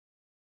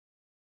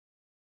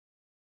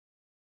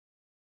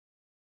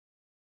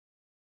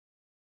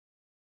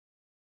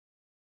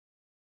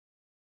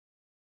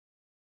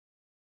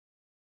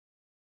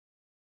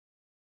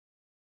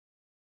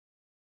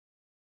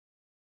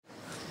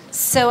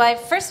So I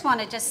first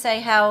want to just say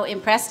how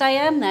impressed I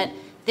am that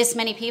this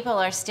many people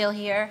are still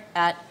here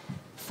at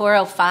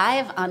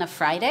 4:05 on a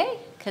Friday.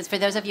 Because for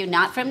those of you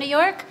not from New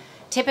York,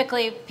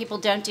 typically people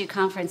don't do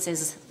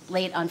conferences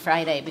late on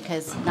Friday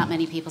because not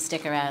many people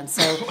stick around.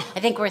 So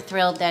I think we're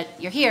thrilled that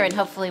you're here, and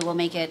hopefully we'll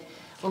make it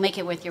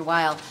worth your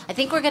while. I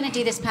think we're going to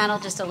do this panel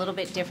just a little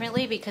bit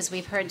differently because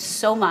we've heard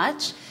so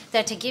much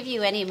that to give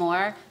you any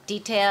more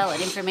detail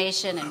and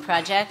information and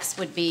projects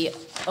would be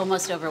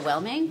almost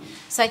overwhelming.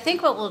 So I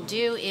think what we'll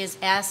do is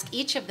ask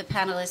each of the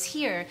panelists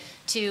here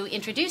to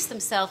introduce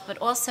themselves, but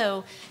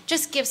also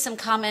just give some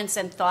comments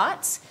and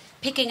thoughts,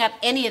 picking up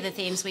any of the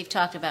themes we've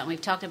talked about. And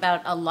we've talked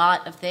about a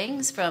lot of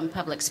things, from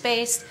public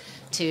space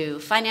to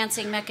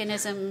financing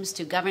mechanisms,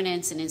 to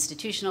governance and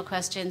institutional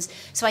questions.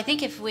 So I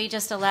think if we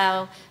just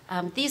allow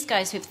these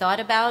guys who've thought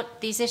about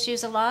these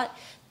issues a lot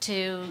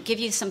to give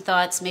you some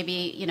thoughts,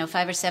 maybe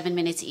 5 or 7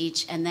 minutes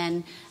each, and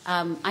then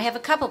I have a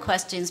couple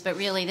questions, but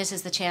really this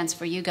is the chance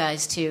for you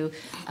guys to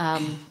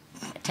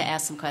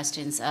ask some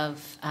questions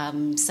of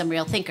some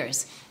real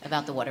thinkers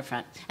about the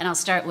waterfront. And I'll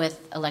start with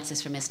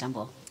Alexis from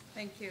Istanbul.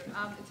 Thank you.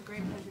 It's a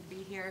great pleasure to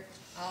be here.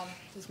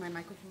 Does my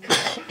microphone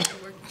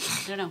work?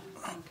 I don't know.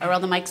 Are all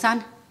the mics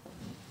on?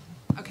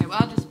 Okay, well,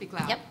 I'll just speak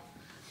loud. Yep.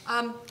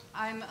 I'm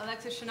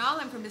Alexis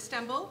Şanal. I'm from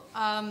Istanbul.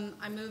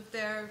 I moved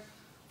there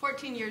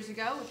 14 years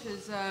ago, which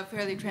is a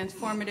fairly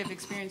transformative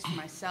experience for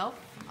myself.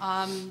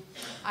 I'm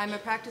a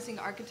practicing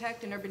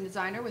architect and urban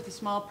designer with a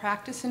small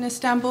practice in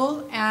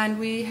Istanbul, and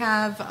we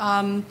have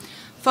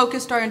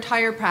focused our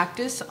entire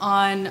practice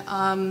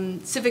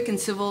on civic and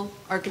civil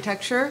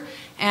architecture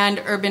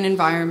and urban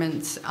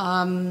environments.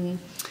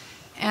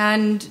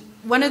 And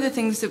one of the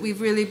things that we've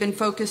really been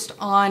focused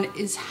on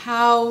is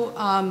how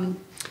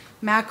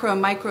macro and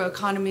micro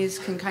economies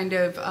can kind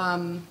of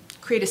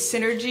create a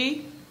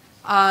synergy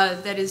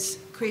that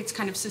creates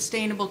kind of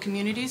sustainable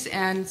communities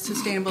and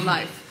sustainable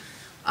life.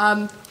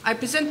 I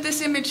present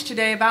this image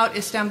today about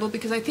Istanbul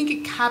because I think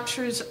it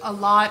captures a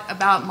lot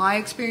about my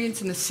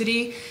experience in the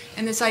city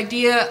and this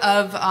idea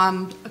of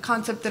a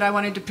concept that I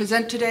wanted to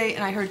present today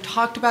and I heard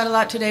talked about a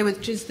lot today,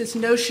 which is this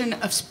notion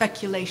of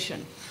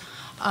speculation.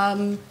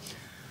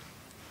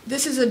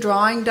 This is a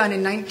drawing done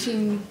in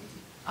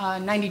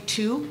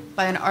 1992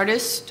 by an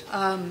artist,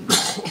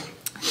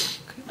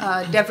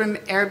 Devrim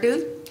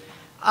Erbil.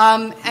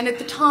 And at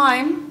the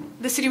time,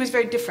 the city was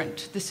very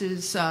different. This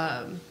is,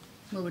 what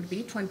would it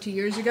be, 20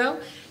 years ago?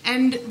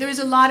 And there was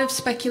a lot of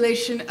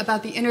speculation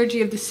about the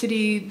energy of the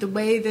city, the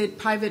way that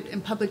private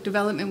and public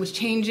development was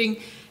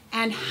changing,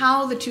 and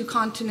how the two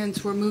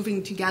continents were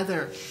moving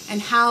together,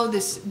 and how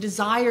this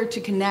desire to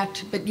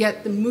connect, but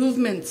yet the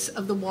movements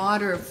of the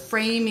water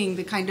framing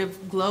the kind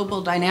of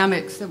global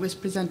dynamics that was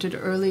presented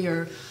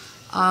earlier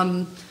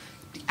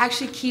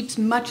actually keeps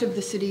much of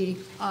the city's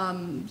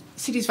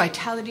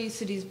vitality,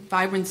 city's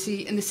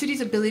vibrancy, and the city's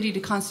ability to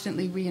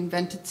constantly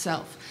reinvent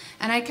itself.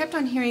 And I kept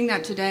on hearing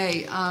that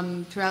today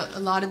throughout a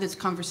lot of these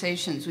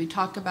conversations. We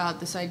talk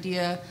about this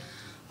idea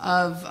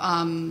of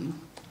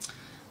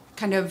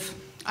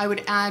I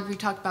would add, we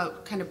talk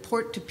about kind of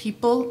port to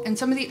people, and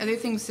some of the other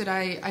things that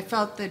I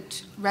felt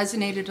that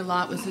resonated a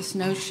lot was this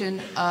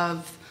notion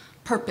of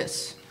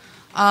purpose.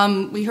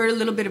 We heard a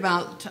little bit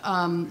about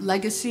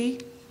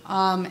legacy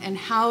and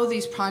how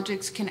these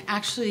projects can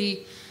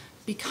actually,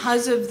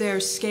 because of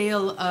their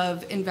scale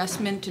of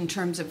investment in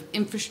terms of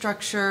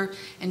infrastructure,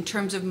 in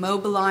terms of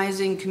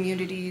mobilizing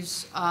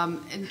communities,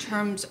 in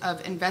terms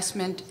of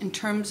investment, in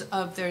terms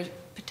of their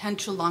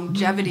potential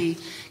longevity,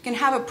 can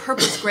have a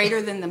purpose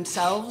greater than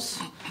themselves,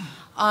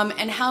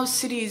 and how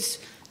cities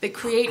that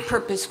create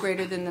purpose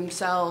greater than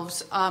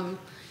themselves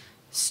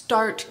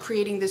start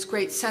creating this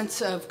great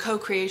sense of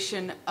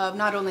co-creation of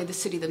not only the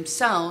city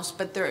themselves,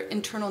 but their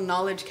internal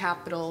knowledge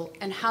capital,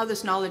 and how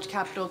this knowledge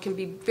capital can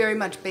be very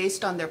much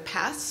based on their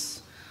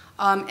pasts,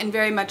 and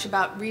very much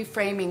about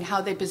reframing how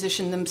they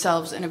position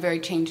themselves in a very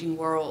changing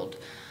world.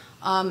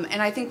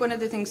 And I think one of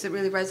the things that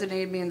really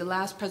resonated with me in the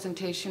last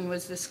presentation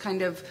was this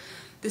kind of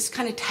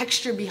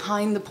texture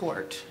behind the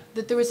port,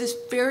 that there was this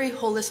very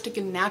holistic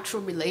and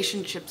natural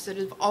relationships that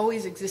have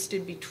always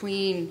existed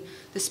between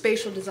the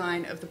spatial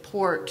design of the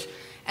port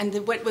and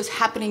what was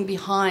happening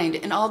behind,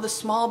 and all the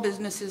small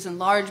businesses and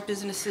large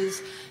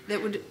businesses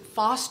that would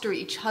foster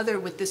each other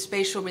with this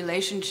spatial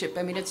relationship.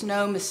 I mean, it's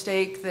no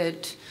mistake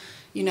that,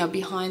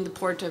 behind the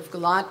port of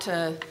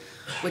Galata,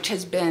 which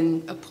has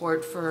been a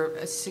port for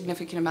a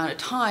significant amount of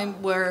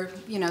time, were,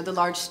 the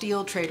large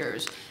steel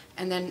traders,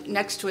 and then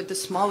next to it the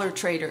smaller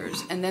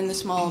traders, and then the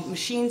small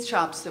machine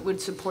shops that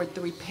would support the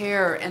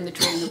repair and the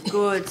trading of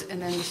goods,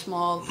 and then the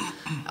small,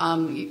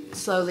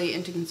 slowly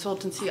into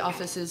consultancy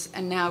offices,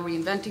 and now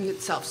reinventing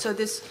itself. So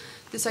this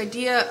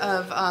idea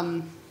of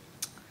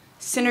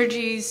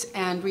synergies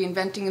and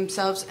reinventing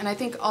themselves, and I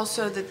think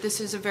also that this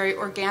is a very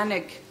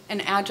organic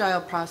and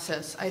agile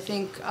process. I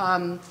think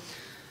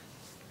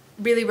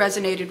really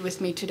resonated with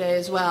me today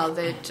as well,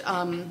 that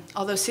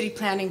although city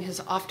planning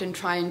has often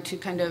trying to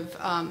kind of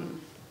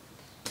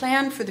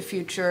plan for the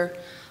future,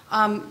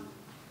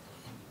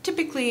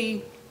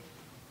 typically,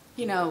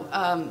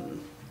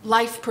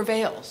 life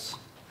prevails.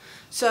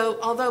 So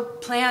although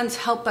plans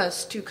help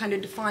us to kind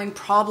of define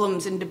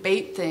problems and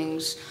debate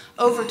things,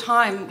 over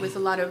time with a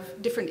lot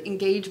of different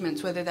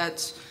engagements, whether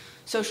that's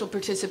social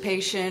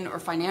participation or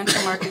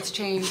financial markets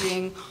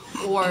changing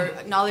or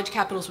knowledge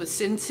capitals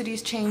within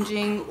cities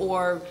changing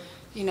or,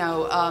 you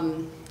know,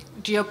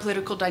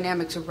 geopolitical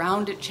dynamics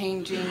around it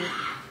changing,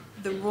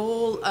 the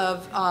role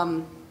of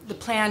the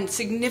plan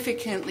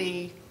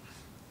significantly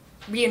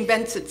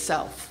reinvents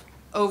itself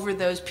over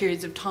those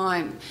periods of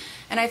time.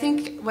 And I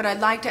think what I'd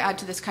like to add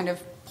to this kind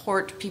of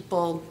port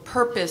people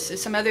purpose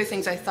is some other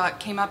things I thought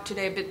came up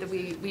today a bit that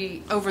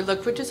we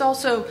overlooked, which is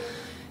also,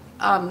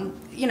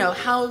 you know,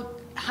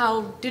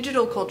 how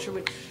digital culture,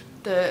 which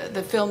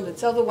the film that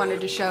Selva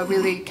wanted to show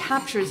really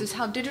captures, is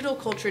how digital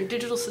culture and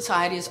digital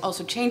society is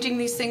also changing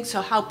these things,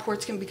 so how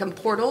ports can become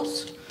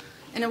portals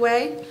in a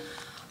way,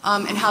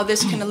 and how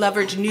this can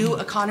leverage new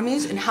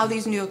economies, and how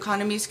these new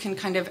economies can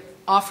kind of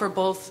offer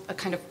both a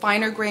kind of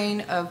finer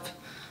grain of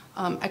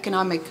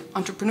economic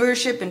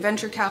entrepreneurship and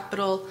venture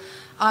capital.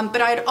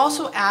 But I'd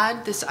also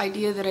add this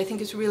idea that I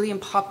think is really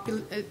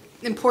important,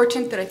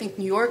 that I think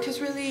New York has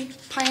really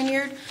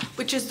pioneered,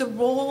 which is the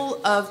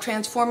role of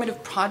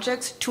transformative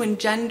projects to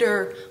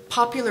engender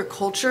popular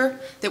culture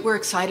that we're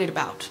excited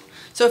about.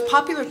 So if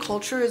popular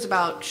culture is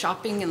about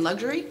shopping and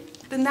luxury,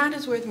 then that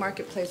is where the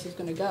marketplace is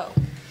going to go.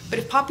 But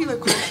if popular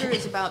culture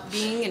is about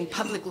being in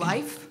public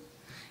life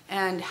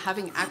and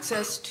having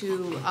access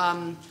to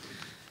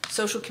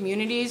social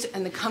communities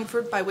and the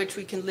comfort by which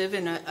we can live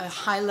in a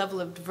high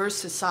level of diverse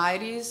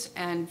societies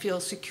and feel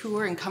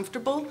secure and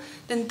comfortable,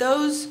 then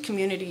those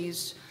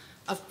communities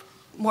of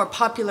more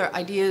popular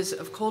ideas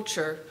of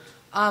culture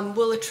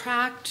will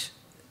attract,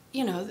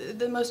 you know,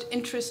 the most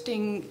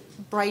interesting,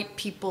 bright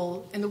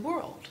people in the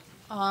world.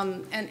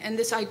 And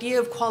this idea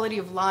of quality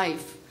of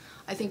life,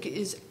 I think,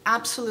 is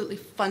absolutely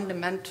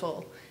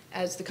fundamental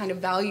as the kind of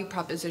value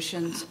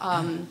propositions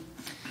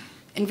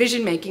in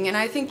vision making. And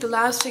I think the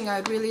last thing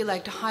I'd really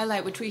like to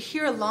highlight, which we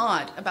hear a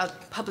lot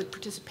about public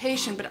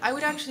participation, but I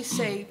would actually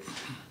say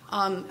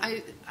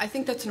I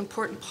think that's an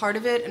important part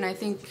of it, and I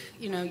think,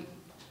 you know,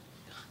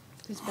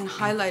 it's been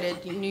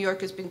highlighted, New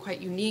York has been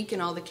quite unique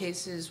in all the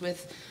cases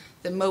with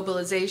the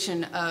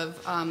mobilization of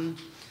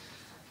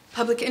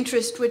public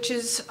interest, which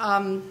is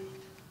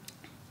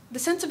the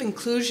sense of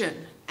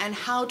inclusion and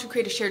how to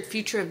create a shared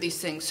future of these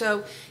things.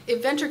 So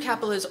if venture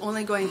capital is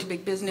only going to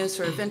big business,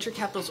 or if venture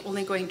capital is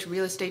only going to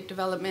real estate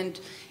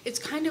development, it's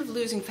kind of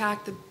losing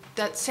fact that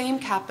that same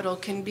capital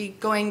can be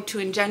going to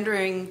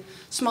engendering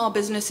small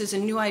businesses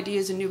and new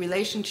ideas and new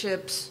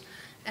relationships,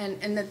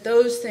 and that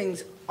those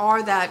things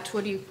are that,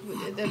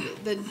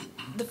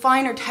 the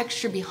finer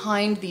texture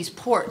behind these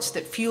ports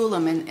that fuel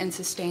them and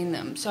sustain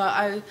them. So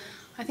I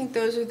think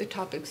those are the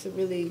topics that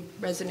really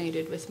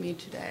resonated with me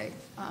today.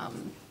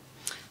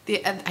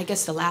 I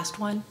guess the last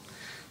one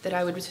that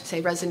I would say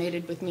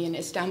resonated with me in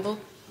Istanbul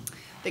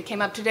that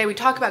came up today, we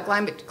talk about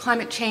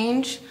climate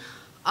change,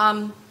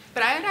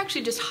 but I'd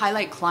actually just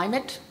highlight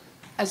climate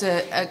as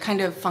a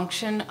kind of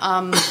function.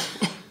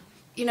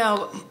 You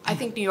know, I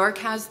think New York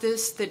has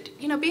this, that,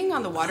 you know, being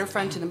on the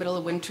waterfront in the middle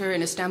of winter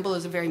in Istanbul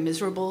is a very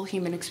miserable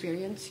human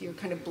experience. You're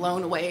kind of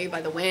blown away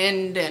by the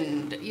wind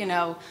and, you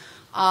know,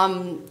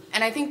 and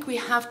I think we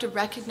have to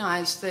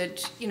recognize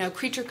that, you know,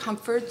 creature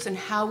comforts and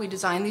how we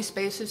design these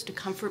spaces to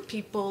comfort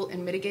people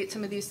and mitigate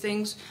some of these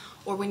things,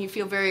 or when you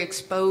feel very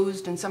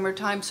exposed in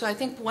summertime. So I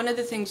think one of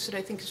the things that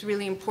I think is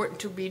really important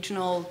to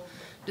regional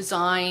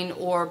design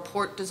or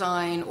port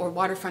design or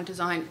waterfront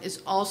design is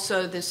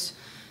also this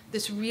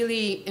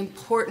really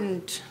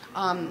important,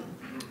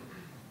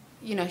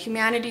 you know,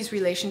 humanity's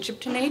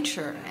relationship to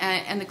nature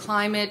and the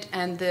climate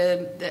and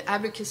the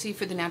advocacy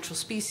for the natural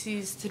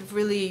species that have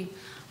really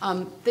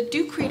that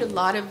do create a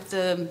lot of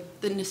the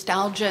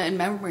nostalgia and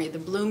memory. The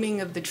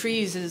blooming of the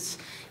trees is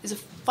a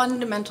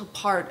fundamental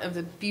part of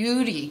the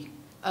beauty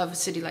of a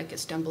city like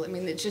Istanbul. I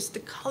mean, it's just the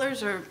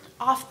colors are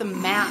off the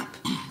map,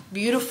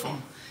 beautiful.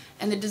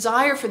 And the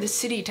desire for the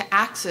city to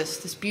access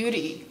this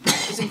beauty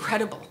is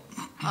incredible.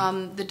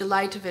 The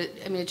delight of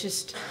it, I mean, it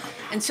just,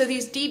 and so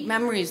these deep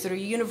memories that are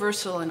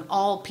universal in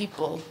all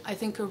people, I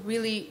think are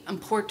really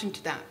important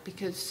to that,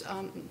 because,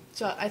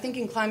 so I think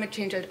in climate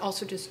change, I'd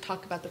also just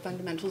talk about the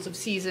fundamentals of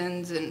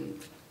seasons and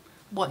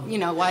what, you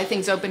know, why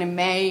things open in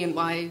May and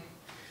why,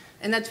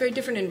 and that's very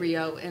different in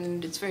Rio,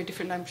 and it's very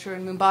different, I'm sure,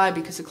 in Mumbai,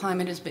 because the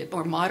climate is a bit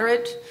more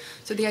moderate.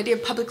 So the idea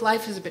of public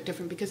life is a bit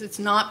different because it's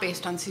not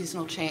based on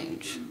seasonal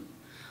change.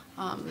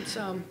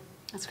 So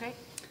that's great.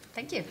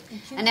 Thank you.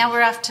 Thank you. And now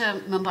we're off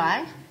to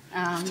Mumbai,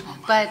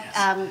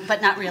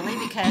 but not really,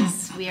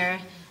 because we're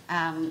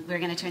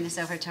going to turn this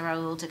over to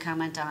Rahul to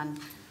comment on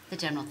the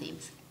general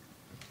themes.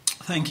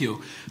 Thank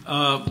you.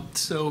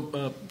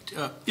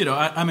 You know,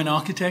 I'm an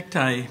architect.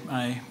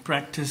 I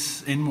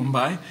practice in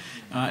Mumbai,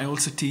 I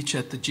also teach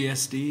at the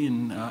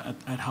GSD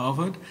at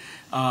Harvard.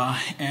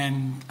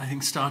 And I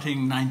think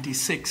starting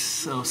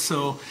 96 or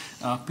so,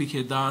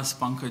 P.K. Das,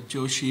 Pankaj,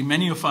 Joshi,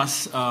 many of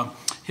us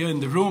here in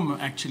the room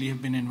actually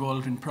have been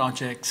involved in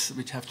projects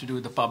which have to do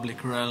with the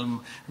public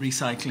realm,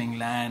 recycling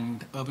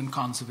land, urban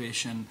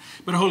conservation,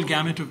 but a whole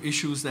gamut of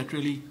issues that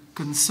really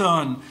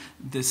concern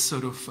this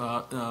sort of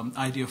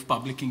idea of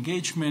public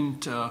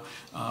engagement,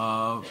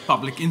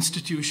 public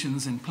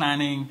institutions and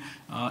planning,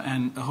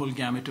 and a whole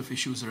gamut of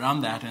issues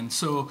around that. And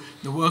so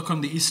the work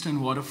on the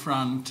eastern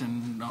waterfront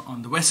and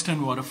on the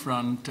western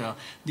waterfront,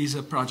 these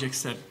are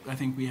projects that I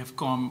think we have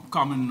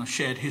common or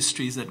shared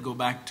histories that go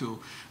back to,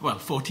 well,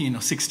 14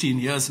 or 16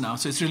 years now.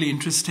 So it's really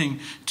interesting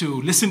to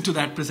listen to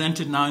that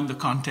presented now in the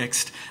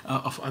context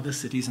of other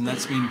cities, and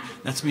that's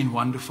been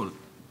wonderful.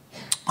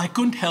 I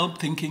couldn't help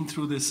thinking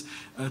through this,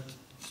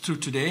 through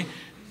today,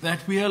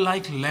 that we are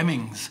like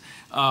lemmings.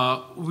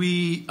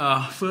 We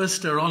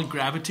first are all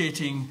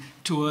gravitating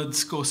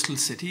towards coastal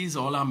cities.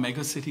 All our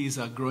mega cities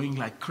are growing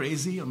like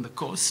crazy on the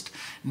coast.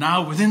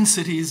 Now within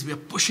cities, we are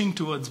pushing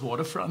towards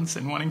waterfronts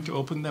and wanting to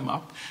open them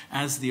up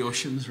as the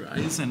oceans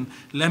rise. And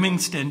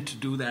lemmings tend to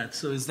do that.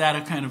 So is that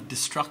a kind of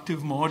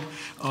destructive mode,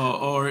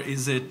 or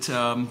is it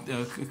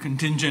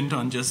contingent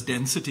on just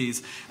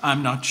densities?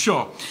 I'm not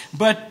sure.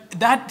 But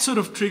that sort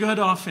of triggered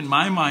off in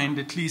my mind,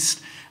 at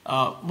least,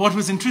 what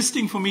was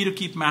interesting for me to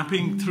keep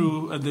mapping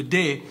through the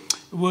day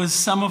was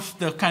some of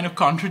the kind of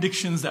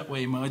contradictions that were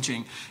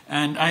emerging.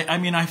 And I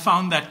mean, I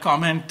found that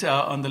comment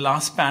on the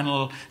last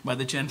panel by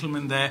the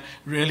gentleman there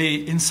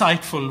really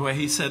insightful, where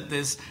he said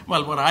there's,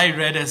 well, what I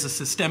read as a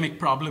systemic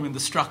problem in the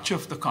structure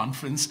of the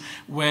conference,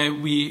 where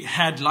we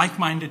had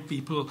like-minded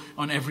people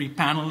on every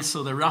panel.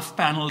 So the rough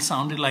panel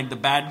sounded like the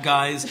bad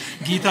guys,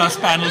 Geeta's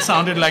panel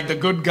sounded like the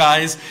good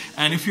guys,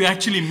 and if you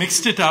actually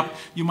mixed it up,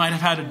 you might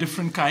have had a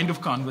different kind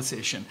of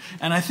conversation.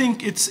 And I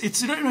think it's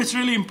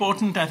really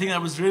important. I think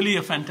that was really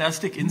a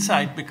fantastic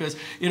insight, because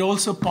it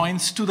also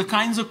points to the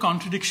kinds of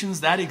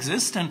contradictions that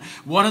exist and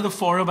what are the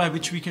fora by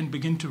which we can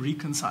begin to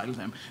reconcile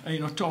them,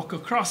 talk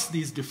across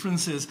these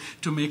differences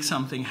to make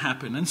something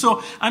happen. And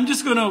so I'm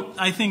just going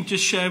to, I think,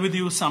 just share with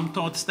you some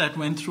thoughts that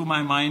went through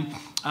my mind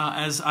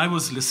as I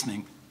was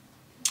listening.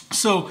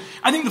 So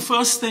I think the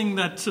first thing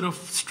that sort of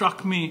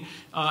struck me,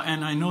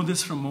 and I know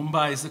this from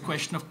Mumbai, is the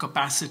question of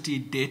capacity,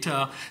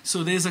 data.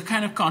 So there's a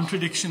kind of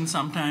contradiction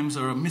sometimes,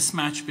 or a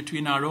mismatch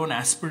between our own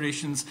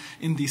aspirations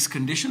in these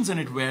conditions, and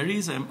it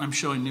varies. I'm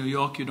sure in New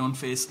York you don't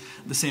face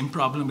the same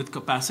problem with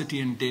capacity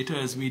and data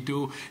as we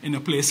do in a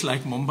place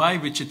like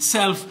Mumbai, which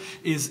itself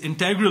is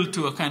integral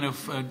to a kind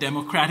of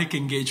democratic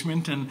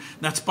engagement, and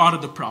that's part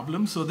of the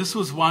problem. So this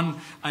was one,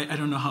 I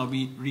don't know how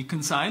we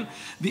reconcile.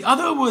 The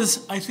other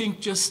was, I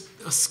think, just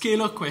a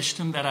scalar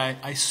question that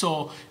I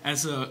saw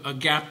as a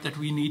gap that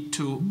we need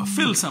to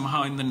fill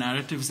somehow in the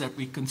narratives that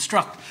we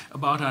construct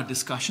about our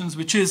discussions,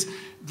 which is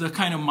the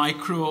kind of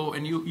micro,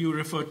 and you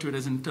refer to it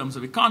as in terms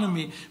of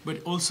economy,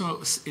 but also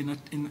in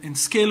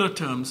scalar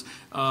terms,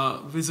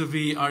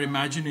 vis-a-vis our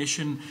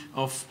imagination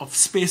of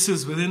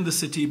spaces within the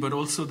city, but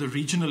also the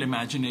regional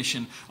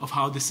imagination of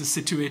how this is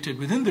situated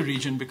within the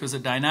region, because the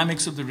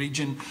dynamics of the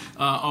region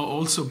are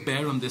also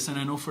bear on this. And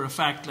I know for a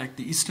fact, like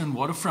the eastern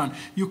waterfront,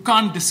 you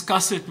can't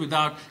discuss it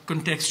without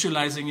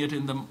contextualizing it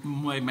in the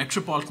Mumbai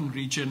metropolitan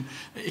region,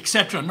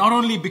 etc. Not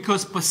only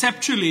because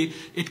perceptually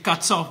it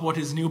cuts off what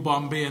is New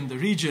Bombay and the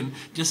region,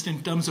 just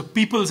in terms of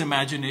people's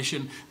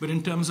imagination, but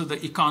in terms of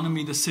the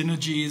economy, the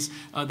synergies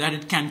that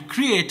it can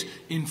create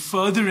in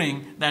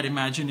furthering that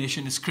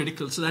imagination is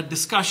critical. So that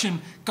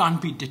discussion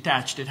can't be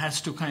detached. It has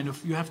to kind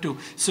of, you have to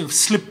sort of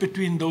slip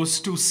between those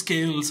two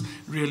scales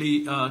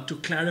really to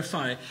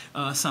clarify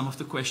some of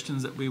the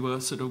questions that we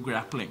were sort of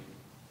grappling.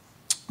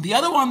 The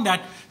other one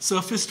that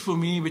surfaced for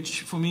me,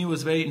 which for me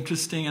was very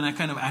interesting, and I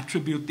kind of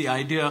attribute the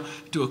idea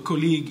to a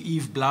colleague,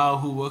 Yves Blau,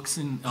 who works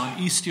in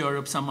East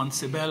Europe, someone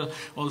Sibel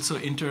also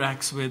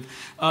interacts with,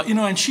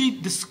 and she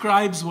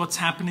describes what's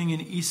happening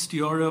in East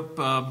Europe,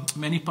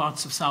 many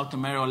parts of South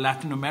America,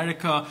 Latin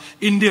America,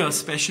 India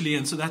especially,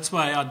 and so that's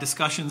why our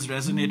discussions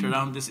resonate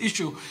around this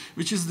issue,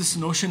 which is this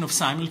notion of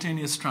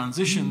simultaneous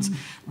transitions,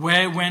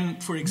 where when,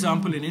 for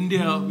example, in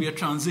India, we are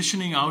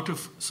transitioning out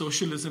of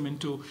socialism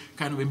into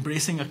kind of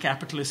embracing a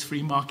capitalist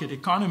free market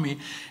economy.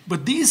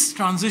 But these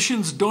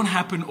transitions don't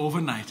happen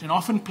overnight. And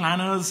often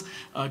planners,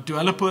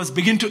 developers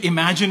begin to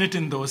imagine it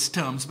in those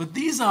terms. But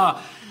these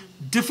are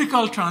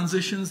difficult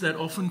transitions that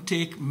often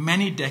take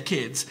many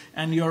decades,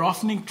 and you're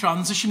often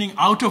transitioning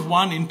out of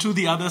one into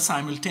the other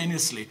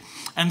simultaneously.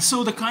 And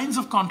so the kinds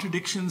of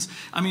contradictions,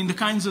 I mean, the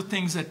kinds of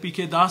things that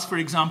P.K. Das, for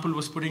example,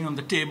 was putting on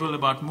the table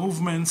about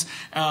movements,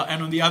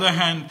 and on the other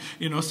hand,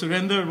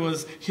 Surendra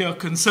was here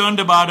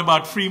concerned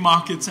about free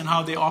markets and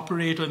how they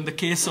operate in the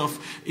case of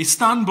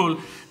Istanbul.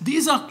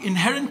 These are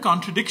inherent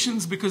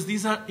contradictions because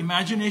these are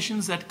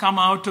imaginations that come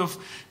out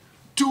of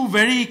two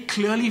very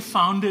clearly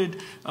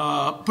founded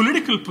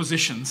political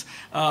positions.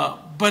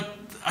 But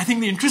I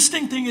think the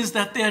interesting thing is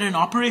that they are in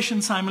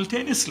operation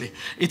simultaneously.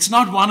 It's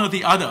not one or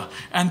the other.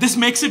 And this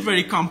makes it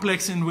very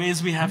complex in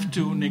ways we have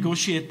to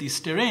negotiate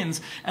these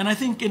terrains. And I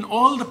think in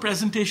all the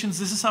presentations,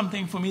 this is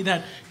something for me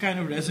that kind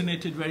of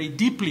resonated very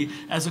deeply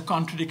as a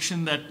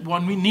contradiction that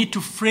one we need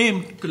to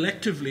frame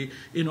collectively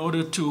in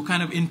order to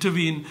kind of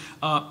intervene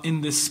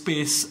in this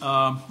space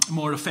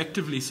more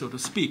effectively, so to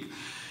speak.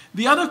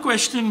 The other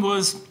question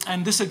was,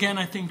 and this again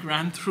I think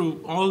ran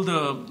through all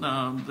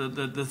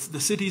the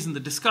cities and the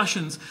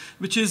discussions,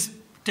 which is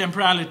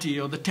temporality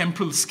or the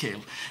temporal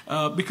scale.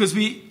 Because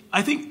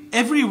I think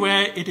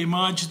everywhere it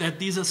emerged that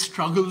these are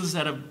struggles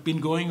that have been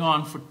going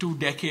on for 2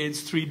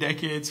 decades, 3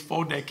 decades,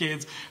 4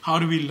 decades. How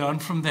do we learn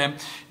from them?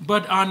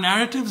 But our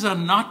narratives are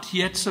not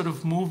yet sort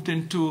of moved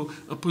into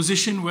a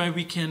position where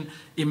we can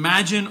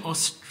imagine or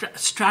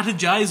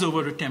strategize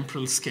over a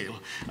temporal scale.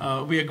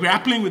 We are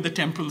grappling with the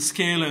temporal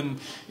scale, and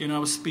I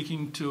was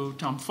speaking to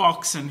Tom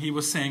Fox, and he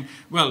was saying,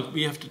 well,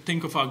 we have to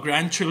think of our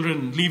grandchildren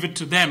and leave it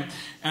to them.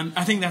 And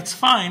I think that's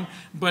fine,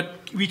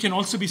 but we can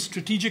also be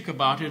strategic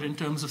about it in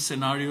terms of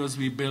scenarios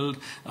we build,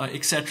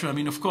 etc. I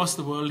mean, of course,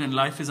 the world and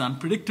life is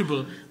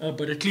unpredictable,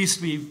 but at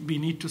least we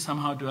need to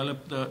somehow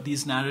develop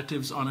these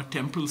narratives on a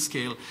temporal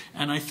scale.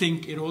 And I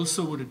think it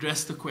also would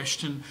address the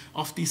question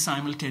of these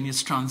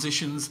simultaneous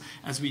transitions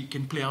as we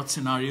can play out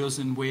scenarios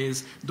in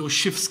ways those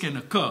shifts can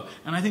occur.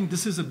 And I think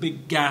this is a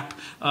big gap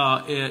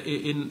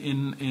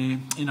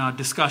in our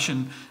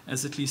discussion,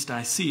 as at least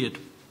I see it.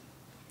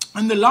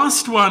 And the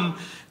last one,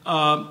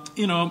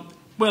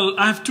 well,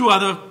 I have 2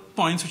 other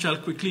points which I'll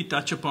quickly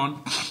touch upon.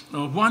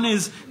 One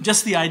is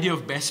just the idea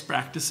of best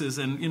practices,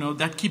 and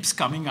that keeps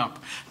coming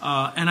up.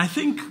 And I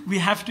think we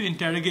have to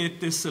interrogate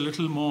this a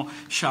little more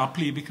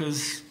sharply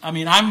because, I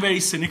mean, I'm very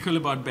cynical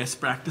about best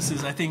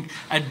practices. I think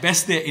at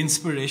best they're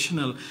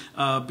inspirational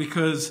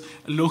because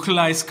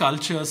localized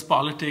cultures,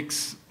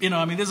 politics,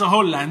 I mean, there's a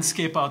whole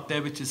landscape out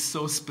there which is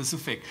so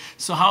specific.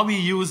 So how we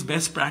use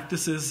best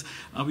practices,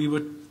 we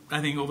were,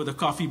 I think, over the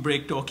coffee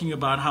break talking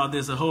about how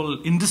there's a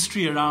whole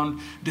industry around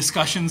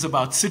discussions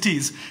about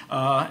cities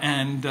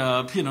and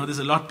there's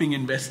a lot being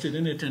invested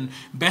in it, and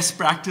best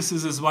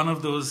practices is one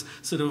of those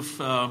sort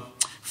of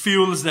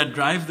fuels that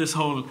drive this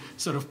whole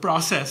sort of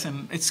process,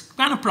 and it's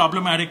kind of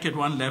problematic at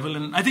one level,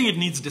 and I think it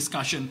needs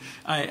discussion.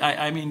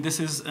 I mean, this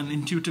is an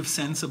intuitive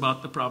sense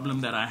about the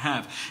problem that I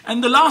have.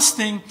 And the last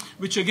thing,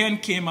 which again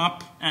came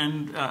up,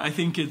 and I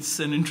think it's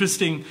an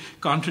interesting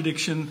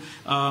contradiction,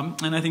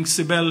 and I think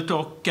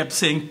Sibel kept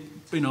saying,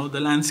 the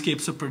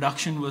landscapes of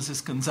production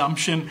versus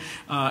consumption,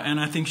 and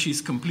I think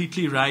she's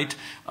completely right.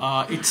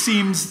 It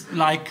seems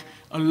like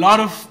a lot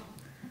of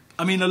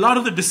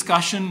the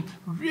discussion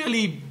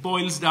really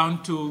boils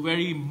down to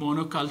very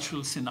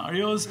monocultural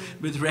scenarios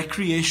with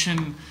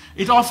recreation.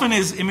 It often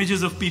is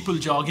images of people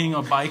jogging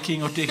or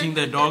biking or taking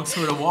their dogs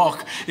for a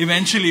walk.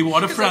 Eventually,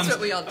 waterfronts. That's what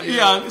we all do.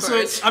 Yeah,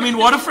 so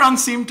waterfronts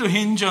seem to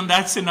hinge on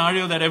that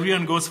scenario that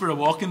everyone goes for a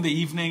walk in the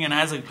evening and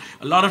has a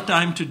lot of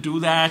time to do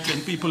that,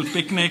 and people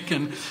picnic.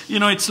 And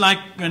it's like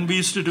when we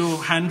used to do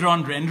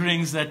hand-drawn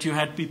renderings that you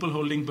had people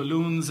holding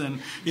balloons,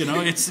 and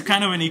it's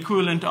kind of an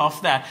equivalent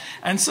of that.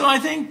 And so I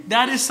think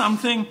that is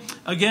something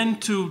again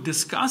to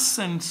discuss.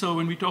 And so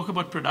when we talk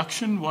about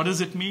production, what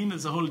does it mean?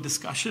 There's a whole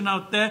discussion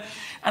out there,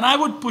 and I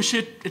would push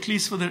it, at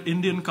least for the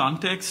Indian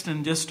context,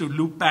 and just to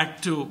loop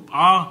back to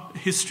our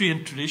history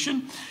and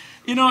tradition.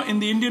 In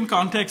the Indian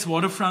context,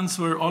 waterfronts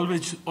were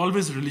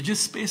always religious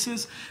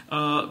spaces.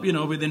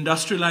 With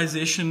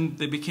industrialization,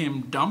 they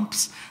became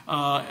dumps.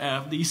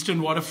 The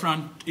eastern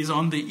waterfront is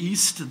on the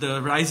east.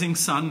 The rising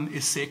sun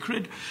is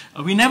sacred.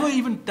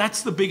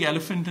 That's the big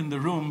elephant in the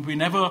room. We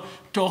never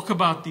talk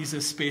about these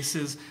as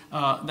spaces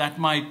that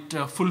might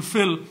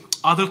fulfill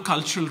other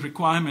cultural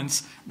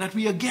requirements that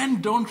we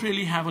again don't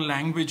really have a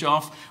language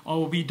of,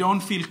 or we don't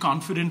feel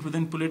confident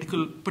within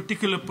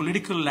particular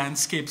political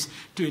landscapes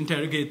to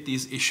interrogate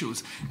these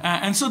issues.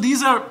 And so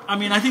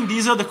I think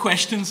these are the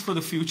questions for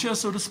the future,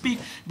 so to speak,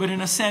 but in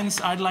a sense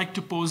I'd like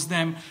to pose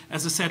them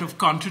as a set of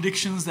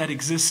contradictions that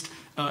exist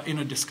in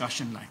a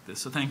discussion like this.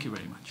 So thank you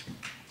very much.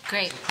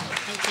 Great,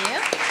 thank you.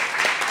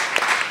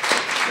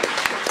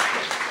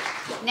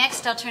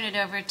 Next, I'll turn it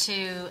over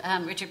to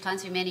Richard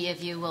Plants, who many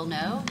of you will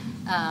know,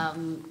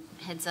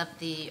 heads up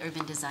the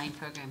urban design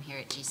program here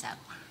at GSAP.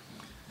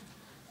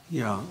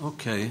 Yeah,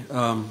 okay.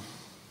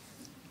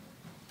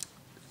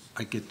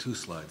 I get 2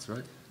 slides,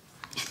 right?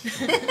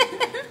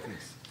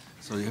 Yes.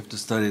 So you have to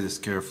study this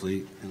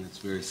carefully, and it's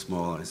very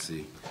small, I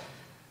see.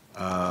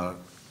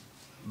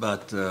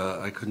 But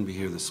I couldn't be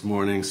here this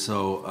morning,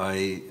 so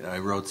I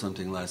wrote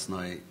something last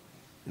night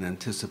in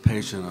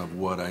anticipation of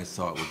what I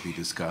thought would be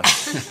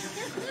discussed.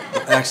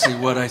 Actually,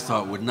 what I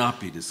thought would not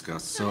be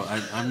discussed. So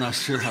I'm not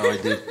sure how I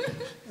did.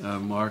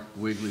 Mark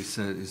Wigley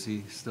said, is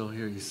he still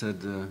here? He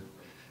said,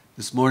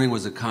 this morning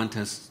was a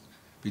contest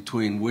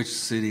between which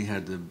city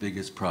had the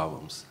biggest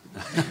problems.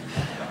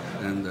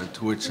 And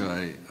to which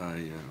I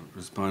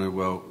responded,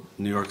 well,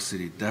 New York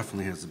City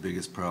definitely has the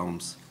biggest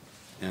problems.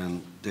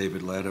 And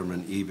David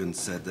Letterman even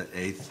said that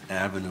 8th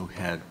Avenue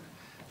had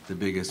the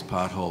biggest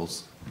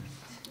potholes.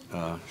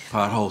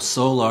 potholes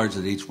so large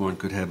that each one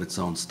could have its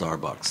own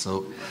Starbucks.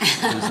 So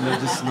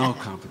there's just no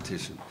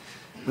competition.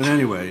 But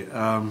anyway,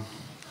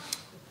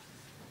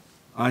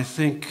 I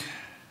think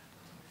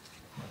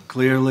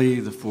clearly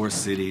the four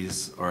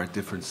cities are at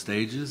different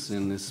stages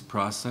in this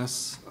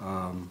process.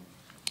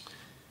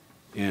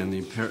 And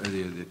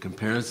the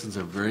comparisons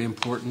are very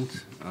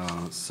important.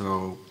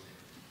 So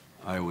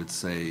I would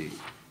say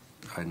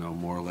I know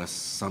more or less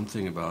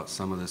something about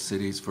some of the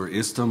cities. For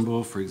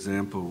Istanbul, for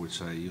example,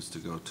 which I used to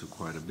go to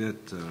quite a bit,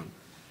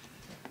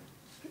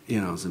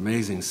 it's an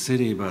amazing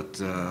city, but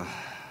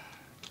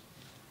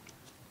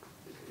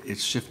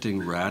it's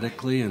shifting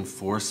radically and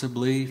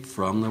forcibly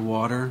from the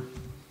water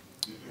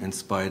in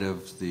spite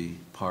of the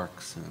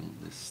parks and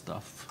this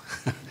stuff.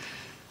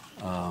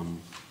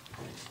 And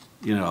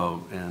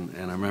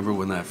I remember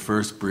when that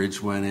first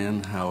bridge went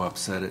in, how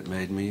upset it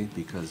made me,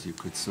 because you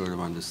could sort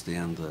of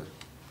understand the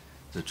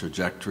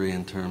trajectory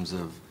in terms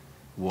of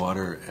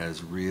water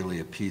as really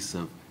a piece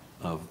of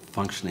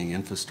functioning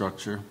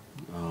infrastructure.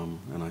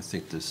 And I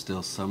think there's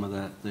still some of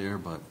that there,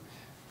 but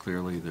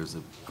clearly there's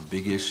a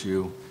big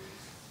issue.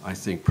 I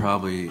think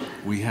probably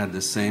we had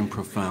the same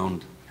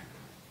profound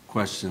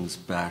questions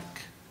back,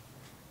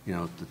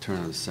 at the turn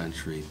of the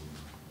century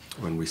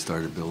when we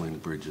started building the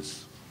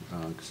bridges.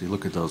 Because you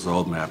look at those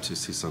old maps, you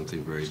see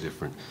something very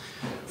different.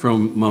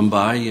 From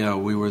Mumbai,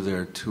 we were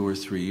there 2 or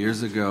 3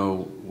 years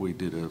ago. We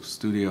did a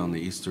studio on the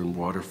eastern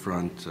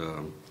waterfront.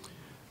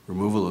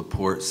 Removal of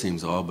port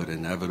seems all but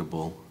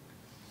inevitable,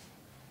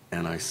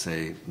 and I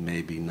say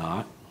maybe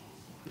not.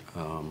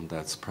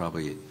 That's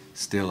probably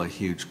still a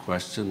huge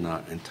question,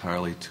 not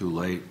entirely too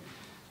late,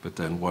 but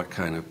then what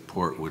kind of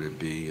port would it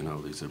be?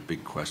 These are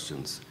big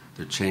questions.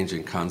 They're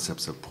changing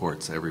concepts of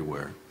ports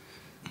everywhere.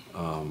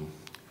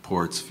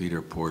 Ports,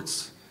 feeder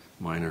ports,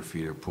 minor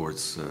feeder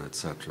ports,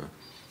 etc.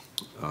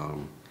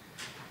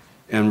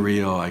 And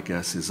Rio, I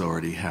guess, is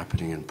already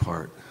happening in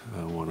part.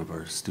 One of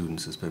our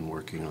students has been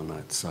working on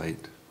that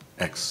site,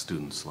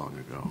 ex-students long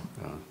ago,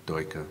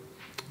 Doika.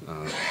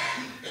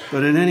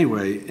 But in any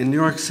way, in New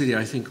York City,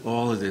 I think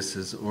all of this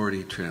has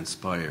already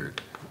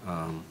transpired.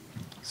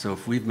 So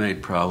if we've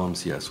made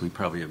problems, yes, we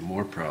probably have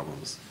more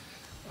problems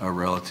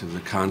relative to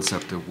the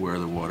concept of where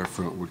the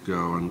waterfront would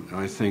go. And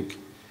I think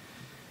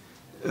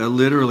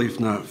literally, if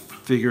not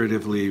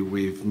figuratively,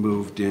 we've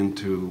moved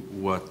into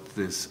what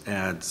this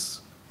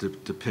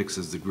depicts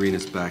as the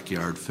greenest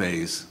backyard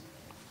phase,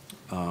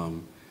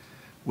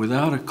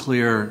 without a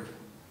clear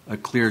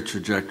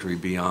trajectory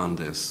beyond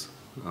this.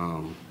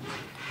 On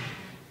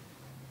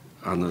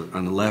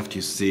the left,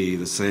 you see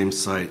the same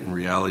site. In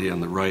reality, on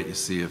the right, you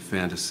see a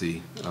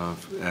fantasy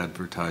of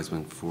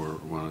advertisement for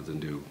one of the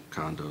new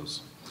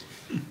condos.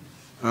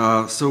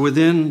 So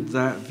within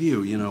that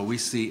view, we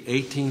see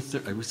we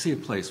see a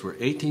place where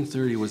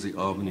 1830 was the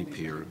Albany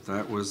Pier.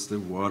 That was the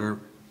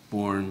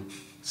waterborne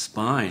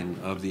spine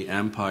of the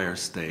Empire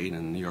State,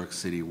 and New York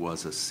City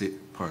was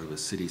part of a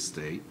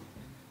city-state.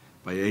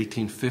 By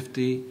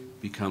 1850,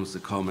 becomes the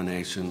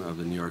culmination of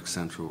the New York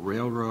Central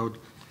Railroad,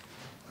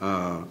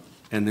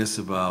 and this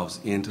evolves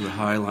into the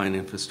High Line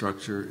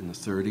infrastructure in the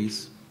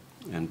 30s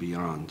and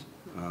beyond.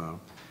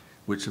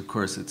 Which, of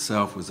course,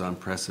 itself was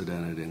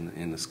unprecedented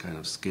in this kind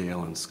of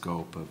scale and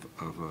scope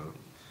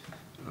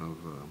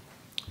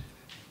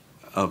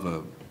of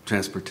a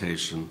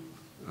transportation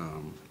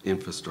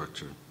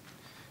infrastructure.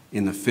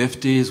 In the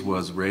 50s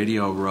was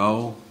Radio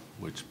Row,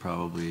 which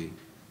probably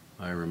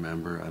I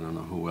remember. I don't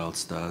know who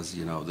else does.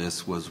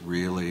 This was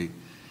really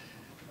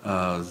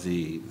the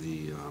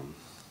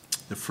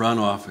front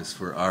office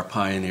for our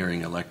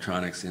pioneering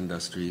electronics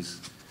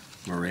industries.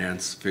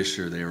 Marantz,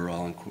 Fisher, they were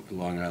all in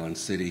Long Island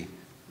City.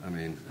 I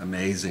mean,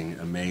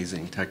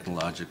 amazing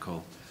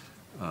technological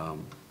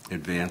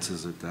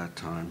advances at that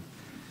time.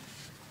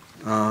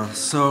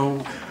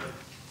 So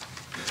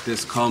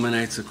this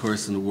culminates, of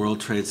course, in the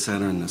World Trade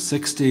Center in the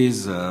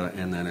 60s,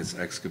 and then its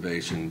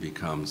excavation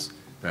becomes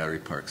Battery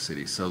Park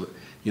City. So,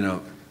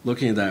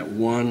 looking at that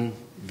one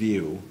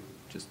view,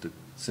 just a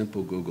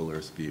simple Google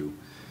Earth view,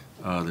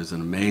 there's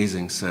an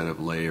amazing set of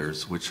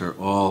layers, which are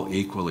all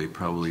equally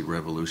probably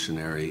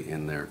revolutionary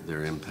in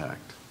their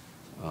impact.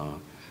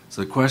 So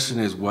the question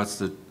is,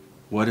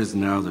 what is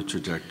now the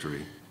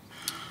trajectory?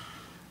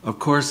 Of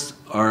course,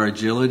 our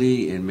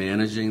agility in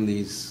managing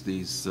these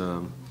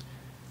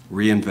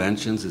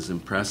reinventions is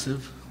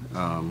impressive,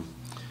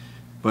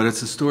 but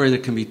it's a story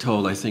that can be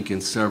told, I think, in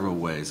several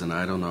ways. And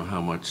I don't know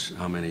how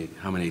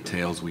many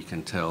tales we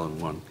can tell in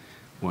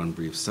one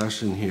brief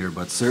session here,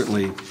 but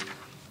certainly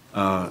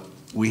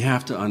we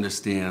have to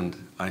understand,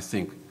 I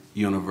think,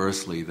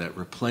 universally, that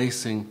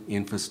replacing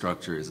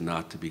infrastructure is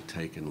not to be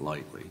taken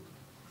lightly.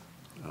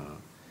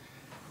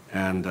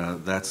 And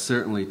that's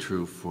certainly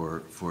true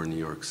for New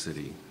York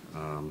City.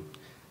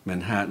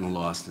 Manhattan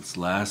lost its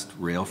last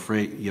rail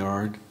freight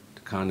yard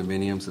to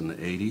condominiums in the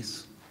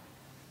 80s.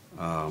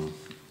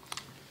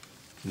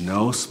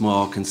 No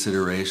small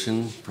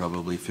consideration,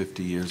 probably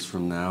 50 years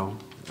from now.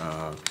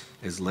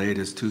 As late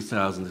as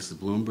 2000, this is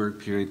Bloomberg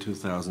period,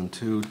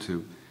 2002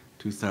 to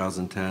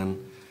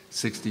 2010,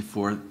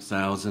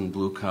 64,000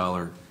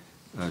 blue-collar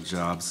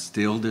jobs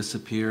still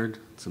disappeared.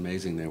 It's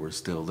amazing they were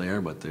still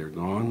there, but they're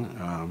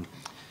gone.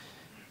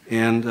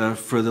 And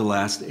for the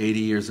last 80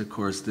 years, of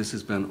course, this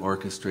has been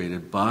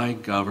orchestrated by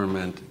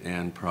government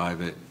and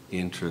private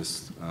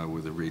interests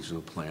with a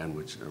regional plan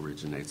which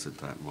originates at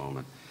that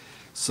moment.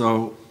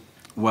 So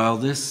while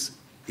this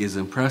is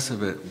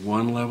impressive at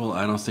one level,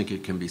 I don't think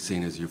it can be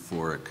seen as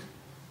euphoric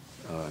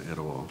at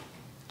all.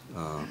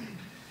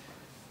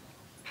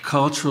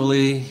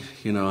 Culturally,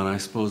 you know, and I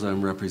suppose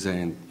I'm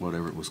representing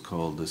whatever it was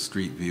called, the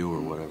street view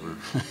or whatever,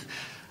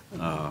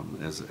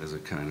 as a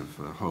kind of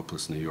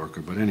hopeless New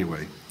Yorker. But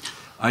anyway,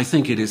 I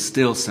think it is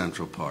still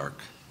Central Park,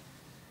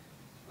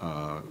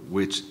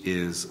 which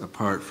is,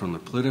 apart from the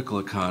political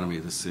economy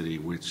of the city,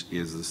 which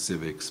is the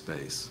civic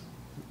space.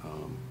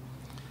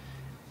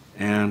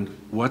 And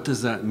what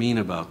does that mean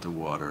about the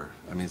water?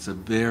 I mean, it's a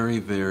very,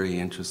 very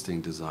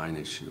interesting design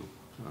issue.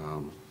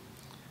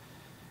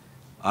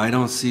 I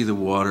don't see the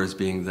water as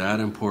being that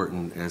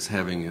important as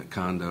having a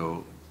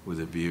condo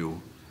with a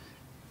view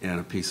and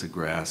a piece of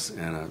grass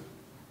and a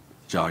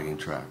jogging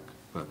track.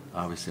 But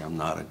obviously I'm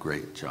not a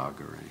great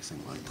jogger or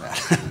anything like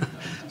that,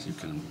 as you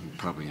can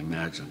probably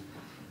imagine.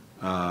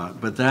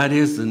 But that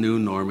is the new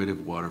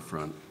normative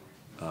waterfront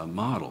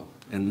model,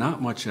 and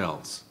not much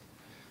else.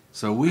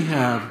 So we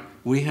have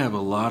a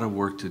lot of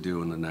work to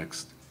do in the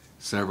next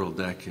several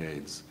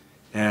decades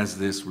as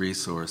this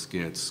resource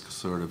gets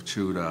sort of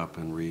chewed up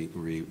and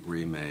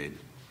remade,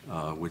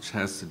 which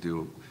has to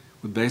do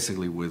with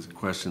basically with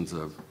questions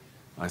of,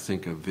 I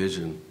think, of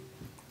vision.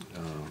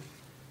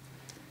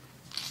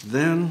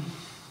 Then,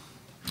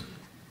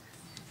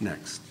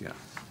 next, yeah,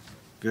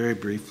 very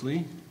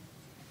briefly,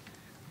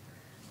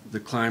 the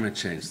climate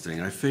change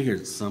thing. I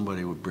figured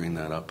somebody would bring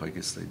that up. I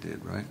guess they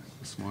did, right,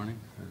 this morning?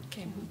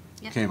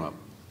 Came up.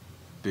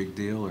 Big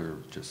deal or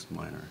just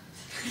minor?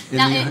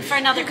 For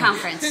another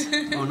conference.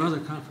 Oh, another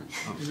conference.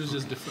 Oh. It was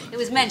just different. It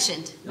was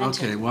mentioned.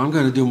 Okay, well, I'm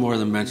going to do more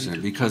than mention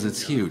it because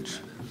it's huge.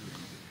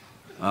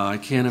 I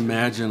can't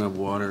imagine a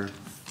water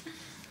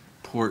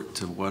port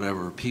to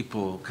whatever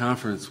people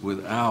conference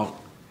without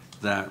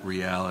that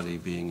reality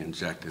being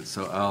injected.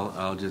 So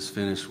I'll just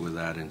finish with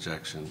that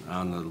injection.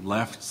 On the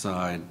left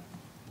side,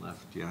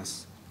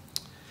 yes.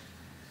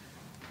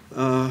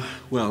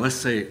 Well, let's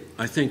say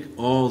I think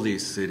all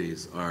these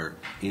cities are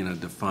in a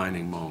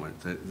defining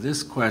moment. That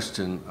this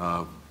question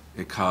of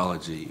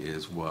ecology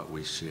is what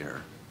we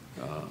share,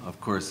 of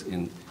course,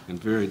 in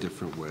very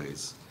different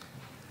ways.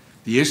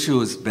 The issue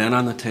has been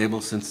on the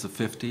table since the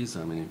 50s.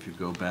 I mean, if you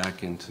go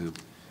back into,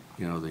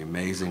 you know, the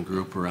amazing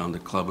group around the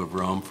Club of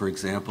Rome, for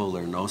example,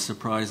 there are no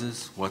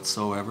surprises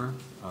whatsoever.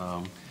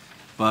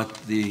 But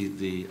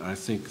I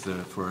think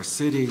for our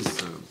cities,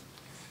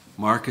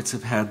 markets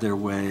have had their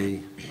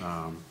way,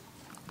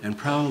 and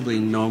probably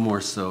no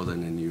more so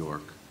than in New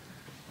York,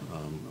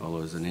 although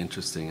there's an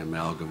interesting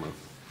amalgam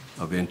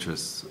of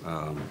interests.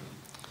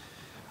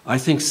 I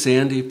think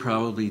Sandy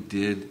probably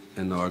did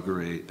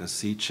inaugurate a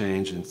sea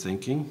change in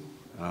thinking.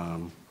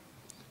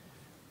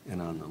 And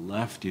on the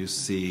left, you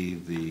see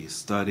the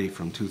study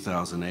from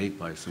 2008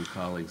 by some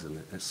colleagues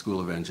in the School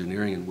of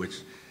Engineering, in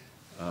which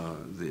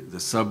the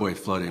subway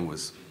flooding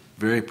was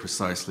very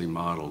precisely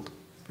modeled,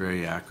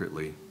 very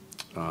accurately,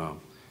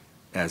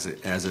 as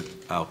it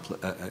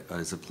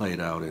played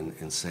out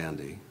in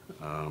Sandy.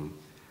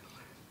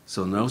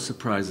 So no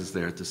surprises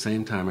there. At the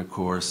same time, of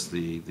course,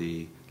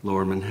 the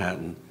Lower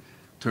Manhattan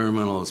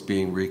terminal is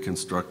being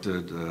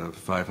reconstructed,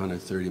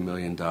 $530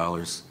 million.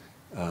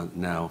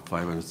 Now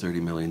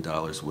 $530 million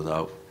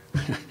without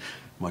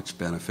much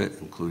benefit,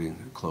 including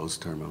a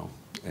closed terminal,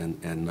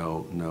 and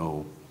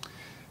no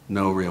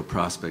real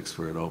prospects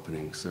for it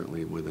opening,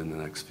 certainly within the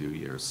next few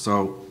years.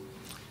 So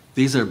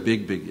these are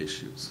big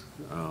issues.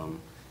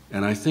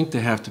 And I think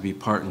they have to be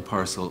part and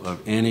parcel of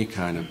any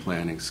kind of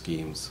planning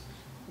schemes.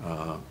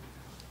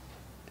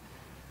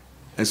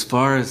 As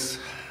far as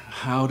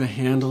how to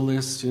handle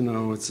this, you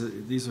know,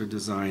 these are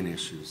design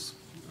issues.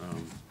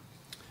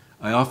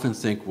 I often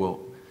think,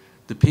 well,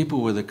 the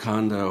people with a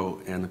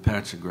condo and the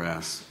patch of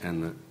grass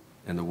and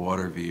the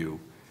water view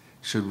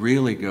should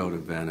really go to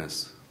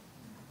Venice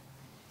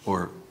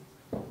or,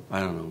 I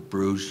don't know,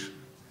 Bruges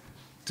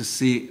to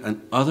see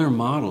other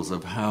models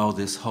of how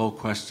this whole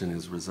question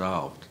is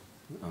resolved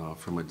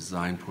from a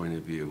design point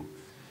of view.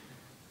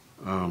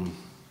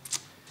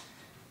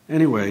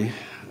 Anyway,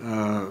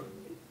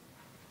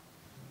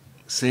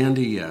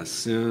 Sandy,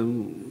 yes.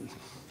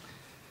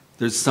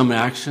 There's some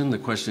action. The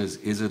question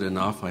is it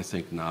enough? I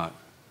think not.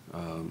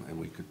 And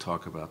we could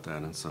talk about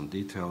that in some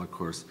detail, of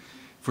course.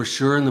 For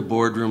sure, in the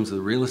boardrooms of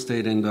the real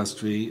estate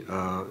industry,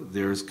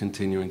 there's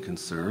continuing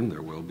concern.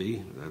 There will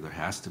be. There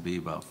has to be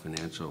about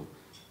financial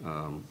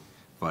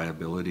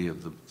viability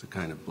of the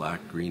kind of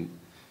black-green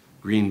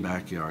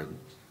backyard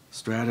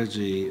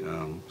strategy.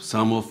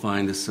 Some will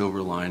find a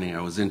silver lining.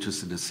 I was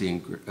interested to see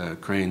in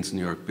Crane's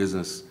New York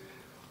Business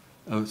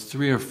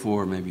 3 or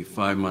 4, maybe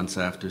 5 months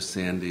after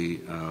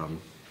Sandy,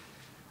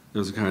 there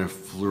was a kind of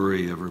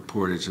flurry of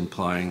reportage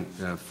implying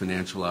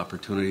financial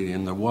opportunity,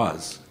 and there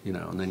was, you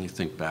know. And then you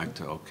think back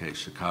to, okay,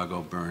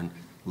 Chicago burned,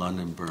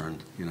 London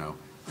burned, you know,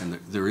 and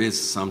there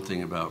is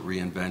something about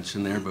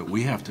reinvention there, but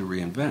we have to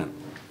reinvent.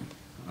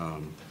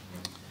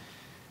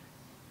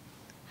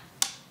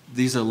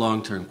 These are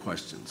long-term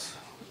questions,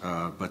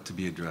 but to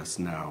be addressed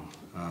now.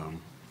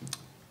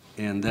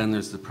 And then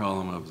there's the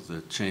problem of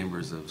the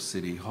chambers of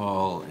City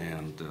Hall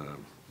and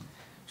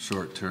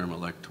short-term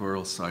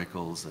electoral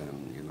cycles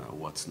and, you know,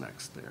 what's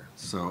next there.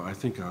 So I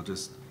think I'll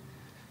just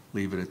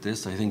leave it at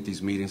this. I think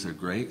these meetings are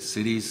great.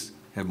 Cities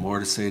have more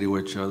to say to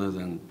each other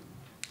than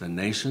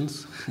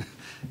nations,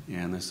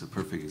 and this is a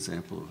perfect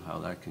example of how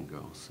that can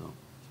go. So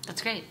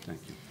that's great. Thank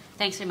you.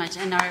 Thanks very much.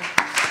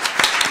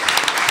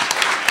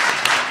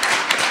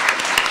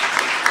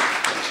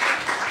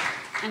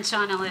 And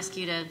Sean, I'll ask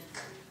you to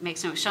make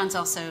some. Sean's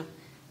also on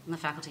the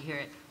faculty here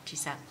at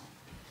GSAP.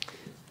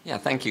 Yeah,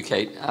 thank you,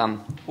 Kate.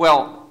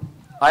 Well,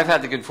 I've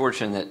had the good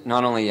fortune that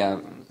not only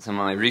some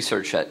of my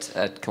research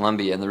at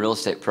Columbia and the real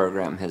estate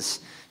program has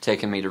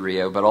taken me to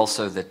Rio, but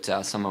also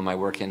that some of my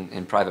work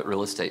in private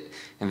real estate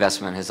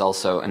investment has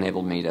also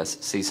enabled me to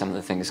see some of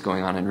the things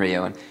going on in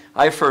Rio. And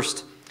I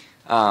first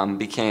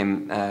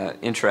became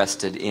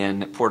interested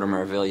in Porto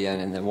Maravilha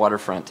and the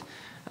waterfront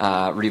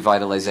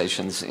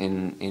revitalizations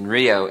in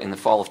Rio in the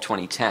fall of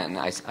 2010.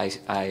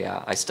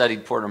 I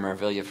studied Porto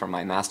Maravilha for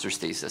my master's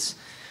thesis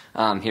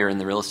here in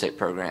the real estate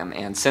program,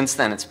 and since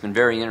then it's been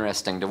very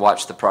interesting to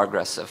watch the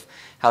progress of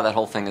how that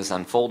whole thing has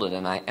unfolded.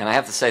 And I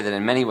have to say that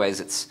in many ways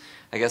it's,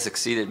 I guess,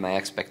 exceeded my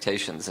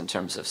expectations in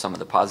terms of some of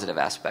the positive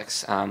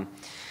aspects.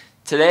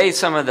 Today,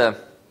 some of the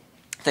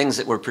things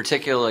that were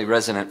particularly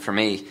resonant for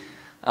me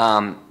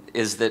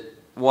is that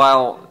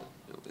while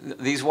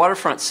these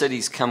waterfront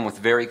cities come with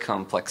very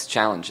complex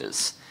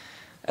challenges,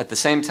 at the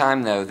same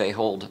time, though, they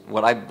hold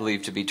what I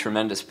believe to be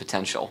tremendous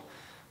potential.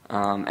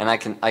 And I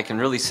can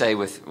really say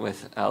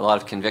with a lot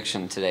of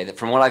conviction today that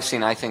from what I've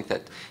seen, I think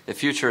that the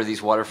future of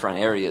these waterfront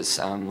areas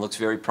looks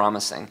very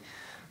promising.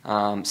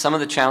 Some of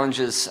the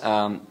challenges,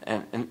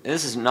 and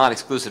this is not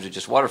exclusive to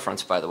just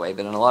waterfronts, by the way,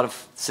 but in a lot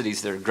of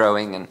cities that are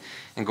growing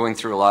and going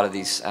through a lot of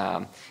these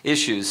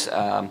issues,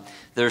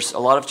 there's a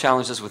lot of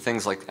challenges with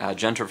things like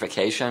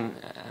gentrification,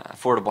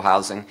 affordable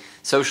housing,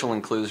 social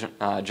inclusion.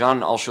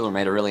 John Alschuler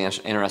made a really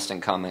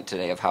interesting comment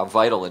today of how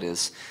vital it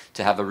is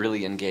to have a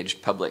really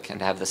engaged public and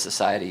to have the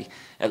society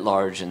at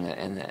large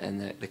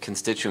and the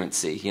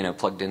constituency, you know,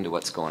 plugged into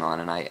what's going on,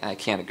 and I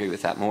can't agree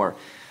with that more.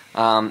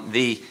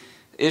 The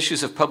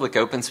issues of public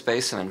open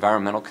space and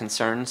environmental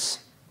concerns,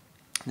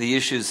 the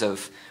issues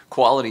of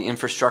quality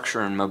infrastructure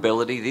and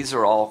mobility, these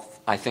are all,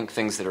 I think,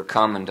 things that are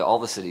common to all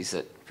the cities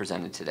that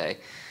presented today.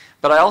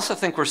 But I also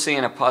think we're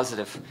seeing a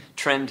positive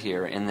trend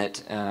here in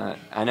that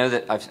I know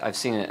that I've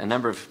seen a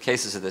number of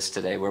cases of this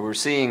today where we're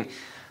seeing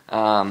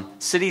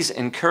cities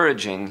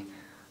encouraging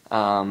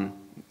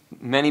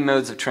many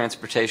modes of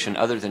transportation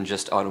other than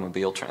just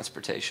automobile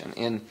transportation.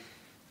 In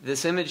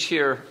this image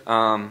here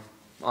on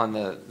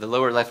the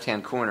lower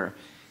left-hand corner,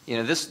 you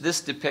know,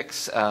 this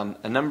depicts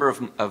a number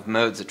of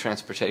modes of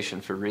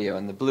transportation for Rio,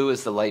 and the blue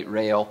is the light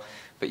rail,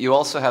 but you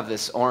also have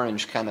this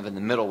orange kind of in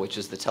the middle, which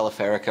is the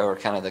teleferico, or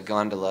kind of the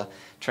gondola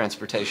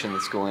transportation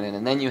that's going in,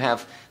 and then you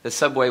have the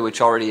subway,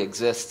 which already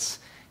exists,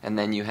 and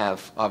then you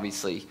have,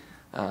 obviously,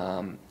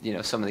 you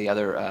know, some of the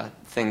other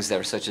things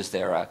there, such as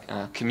their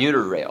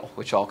commuter rail,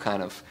 which all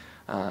kind of,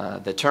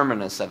 the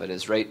terminus of it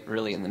is right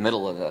really in the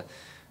middle of the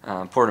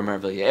Porto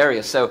Maravilha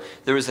area. So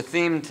there was a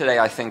theme today,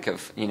 I think,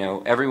 of, you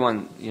know,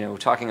 everyone, you know,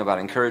 talking about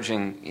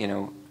encouraging, you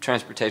know,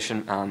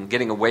 transportation,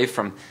 getting away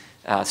from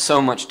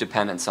so much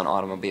dependence on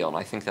automobile, and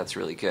I think that's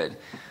really good.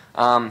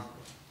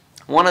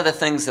 One of the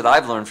things that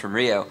I've learned from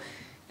Rio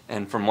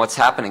and from what's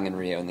happening in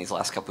Rio in these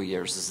last couple of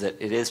years is that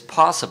it is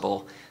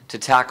possible to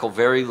tackle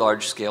very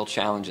large-scale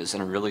challenges in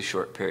a really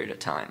short period of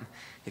time.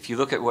 If you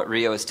look at what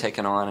Rio has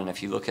taken on, and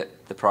if you look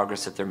at the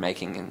progress that they're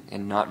making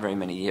in not very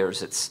many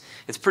years, it's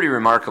pretty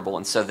remarkable,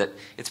 and so that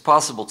it's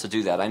possible to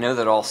do that. I know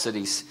that all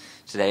cities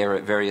today are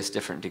at various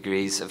different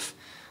degrees of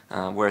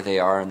where they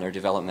are in their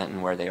development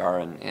and where they are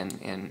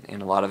in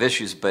a lot of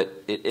issues,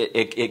 but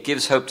it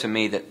gives hope to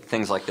me that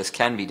things like this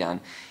can be done,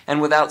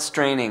 and without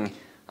straining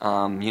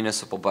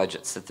municipal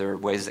budgets, that there are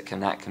ways that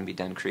can be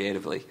done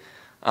creatively.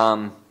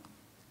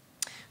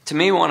 To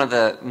me, one of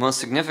the most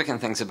significant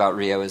things about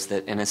Rio is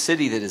that in a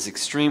city that is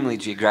extremely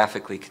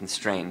geographically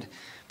constrained,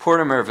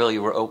 Porto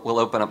Maravilha will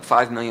open up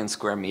 5 million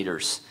square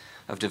meters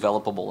of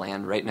developable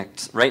land right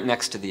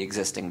next to the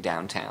existing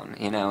downtown,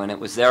 you know, and it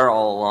was there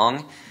all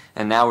along,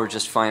 and now we're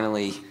just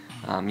finally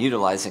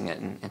utilizing it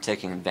and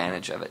taking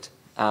advantage of it.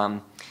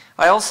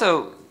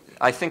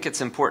 I think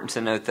it's important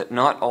to note that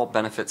not all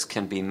benefits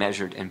can be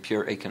measured in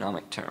pure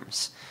economic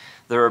terms.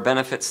 There are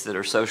benefits that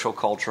are social,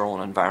 cultural,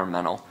 and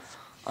environmental.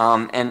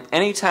 And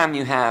anytime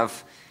you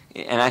have,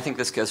 and I think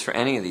this goes for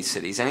any of these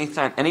cities,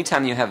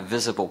 anytime you have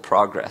visible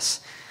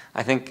progress,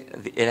 I think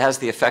it has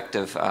the effect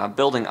of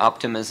building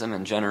optimism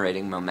and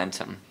generating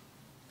momentum.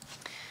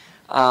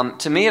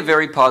 To me, a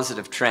very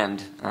positive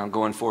trend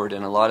going forward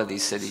in a lot of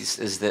these cities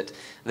is that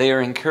they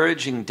are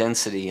encouraging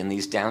density in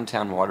these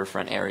downtown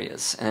waterfront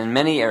areas. And in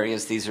many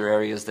areas, these are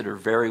areas that are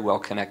very well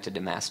connected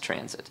to mass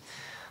transit.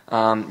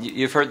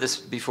 You've heard this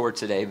before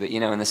today, but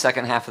in the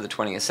second half of the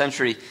 20th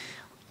century,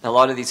 a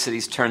lot of these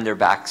cities turned their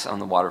backs on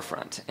the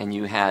waterfront, and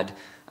you had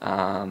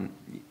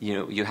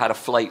a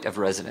flight of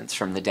residents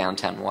from the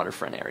downtown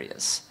waterfront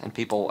areas, and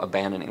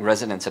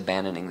residents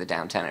abandoning the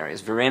downtown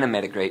areas. Verena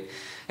made a great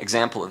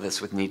example of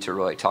this with Nita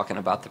Roy, talking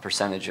about the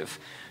percentage of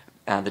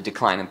the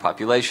decline in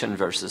population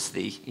versus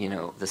the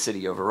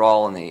city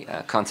overall and the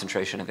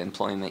concentration of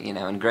employment.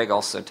 And Greg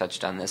also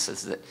touched on this,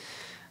 is that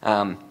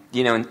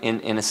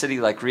in a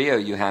city like Rio,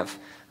 you have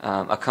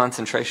a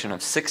concentration of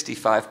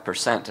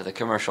 65% of the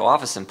commercial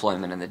office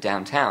employment in the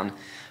downtown,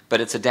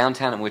 but it's a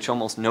downtown in which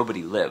almost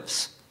nobody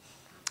lives.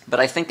 But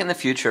I think in the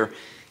future,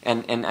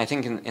 and I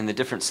think in the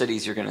different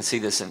cities, you're going to see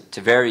this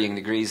to varying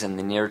degrees in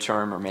the near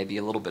term or maybe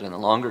a little bit in the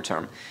longer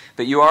term,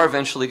 but you are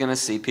eventually going to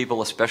see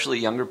people, especially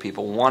younger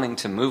people, wanting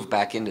to move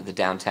back into the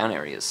downtown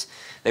areas.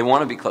 They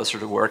want to be closer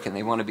to work, and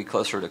they want to be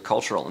closer to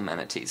cultural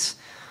amenities.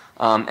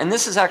 And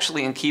this is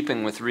actually in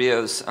keeping with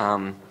Rio's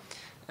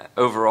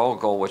overall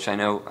goal, which I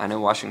know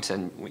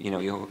Washington,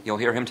 you'll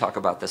hear him talk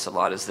about this a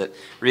lot, is that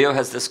Rio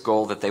has this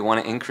goal that they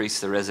want to increase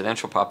the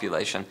residential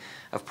population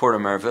of Porto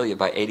Maravilha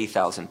by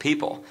 80,000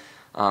 people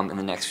in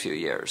the next few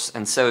years.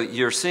 And so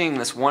you're seeing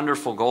this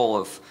wonderful goal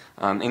of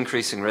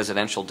increasing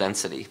residential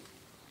density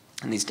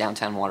in these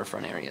downtown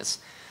waterfront areas.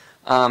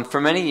 For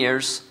many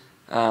years,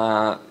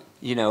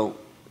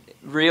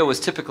 Rio was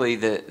typically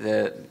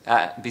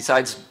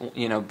besides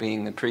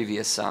being the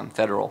previous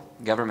federal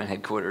government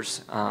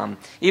headquarters.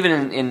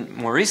 Even in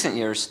more recent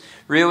years,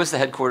 Rio was the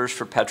headquarters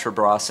for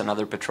Petrobras and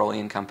other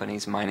petroleum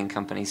companies, mining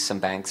companies, some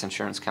banks,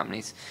 insurance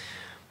companies.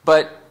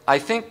 But I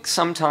think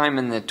sometime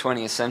in the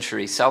 20th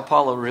century, Sao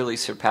Paulo really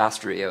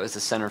surpassed Rio as a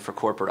center for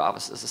corporate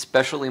offices,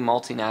 especially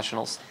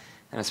multinationals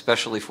and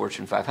especially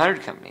Fortune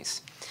 500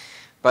 companies.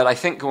 But I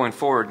think going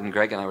forward, and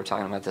Greg and I were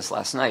talking about this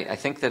last night, I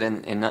think that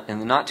in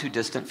the not too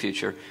distant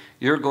future,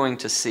 you're going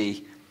to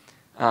see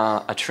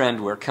a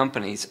trend where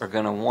companies are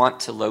going to want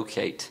to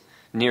locate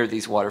near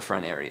these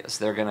waterfront areas.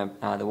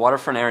 The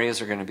waterfront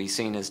areas are going to be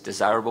seen as a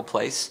desirable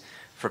place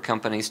for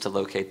companies to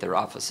locate their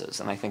offices.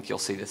 And I think you'll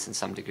see this in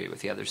some degree with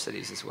the other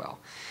cities as well.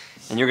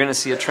 And you're going to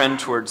see a trend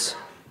towards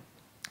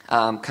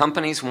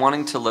companies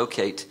wanting to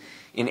locate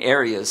in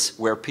areas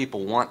where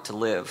people want to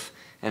live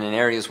and in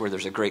areas where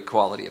there's a great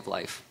quality of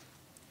life.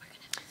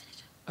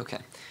 Okay.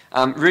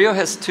 Rio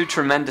has two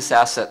tremendous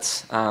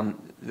assets.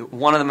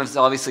 One of them is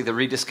obviously the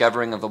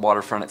rediscovering of the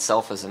waterfront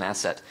itself as an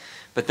asset.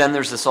 But then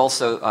there's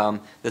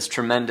this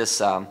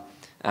tremendous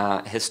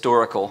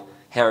historical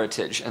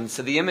heritage. And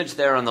so the image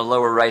there on the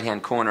lower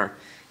right-hand corner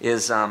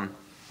is a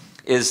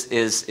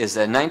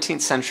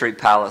 19th century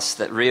palace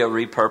that Rio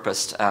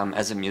repurposed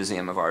as a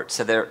museum of art.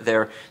 So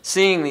they're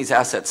seeing these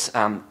assets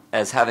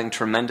as having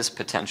tremendous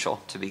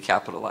potential to be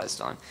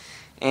capitalized on.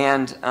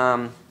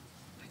 And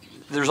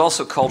there's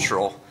also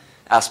cultural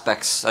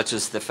aspects, such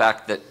as the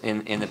fact that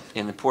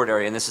in the port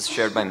area, and this is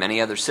shared by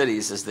many other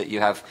cities, is that you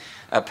have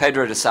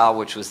Pedro de Sal,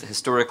 which was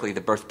historically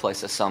the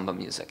birthplace of samba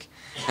music.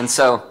 And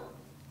so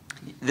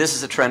this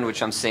is a trend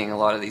which I'm seeing in a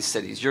lot of these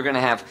cities. You're going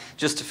to have,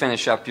 just to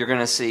finish up, you're going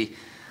to see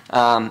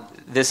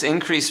this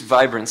increased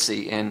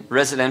vibrancy in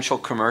residential,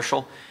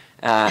 commercial,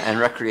 and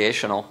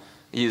recreational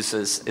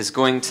uses is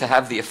going to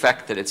have the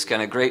effect that it's going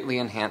to greatly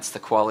enhance the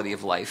quality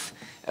of life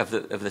of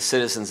the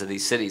citizens of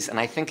these cities. And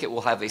I think it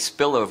will have a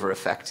spillover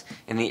effect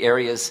in the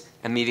areas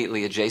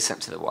immediately adjacent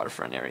to the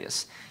waterfront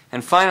areas.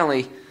 And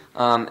finally,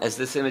 as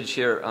this image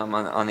here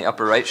on the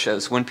upper right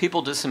shows, when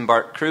people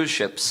disembark cruise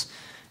ships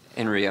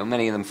in Rio,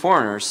 many of them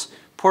foreigners,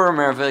 Porto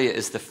Maravilha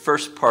is the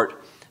first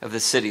part of the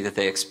city that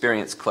they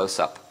experience close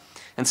up.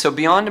 And so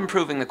beyond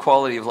improving the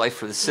quality of life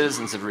for the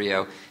citizens of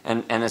Rio,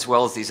 and as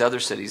well as these other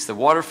cities, the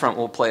waterfront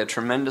will play a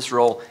tremendous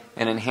role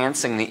in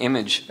enhancing the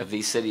image of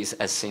these cities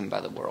as seen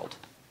by the world.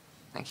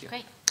 Thank you.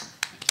 Great.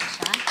 Thank you,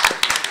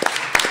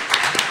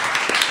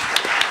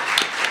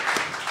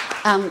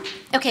 Sean.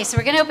 Okay, so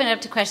we're going to open it up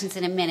to questions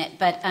in a minute,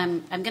 but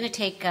I'm going to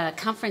take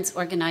conference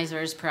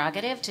organizers'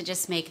 prerogative to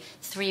just make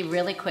 3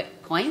 really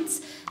quick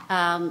points.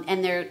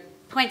 And they're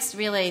points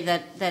really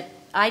that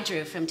I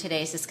drew from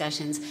today's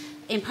discussions.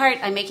 In part,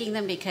 I'm making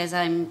them because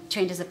I'm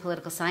trained as a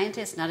political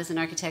scientist, not as an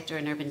architect or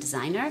an urban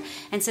designer.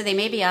 And so they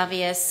may be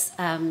obvious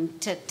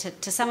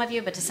to some of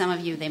you, but to some of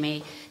you they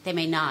may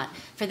not.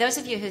 For those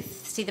of you who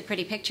see the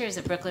pretty pictures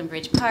of Brooklyn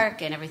Bridge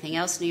Park and everything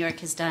else New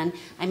York has done,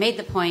 I made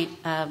the point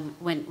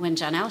when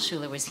John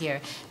Alschuler was here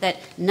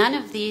that none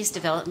of these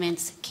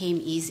developments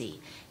came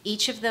easy.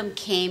 Each of them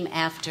came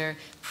after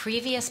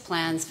previous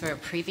plans for a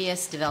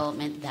previous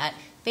development that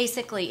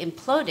basically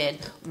imploded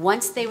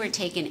once they were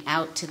taken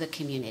out to the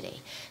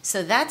community.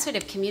 So that sort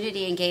of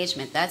community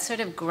engagement, that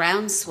sort of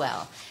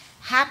groundswell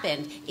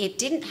happened. It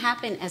didn't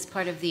happen as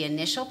part of the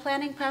initial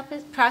planning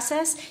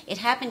process. It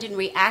happened in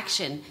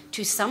reaction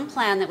to some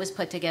plan that was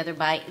put together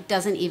by it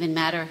doesn't even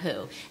matter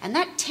who. And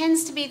that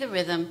tends to be the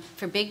rhythm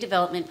for big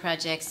development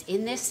projects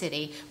in this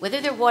city, whether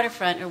they're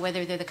waterfront or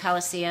whether they're the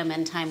Coliseum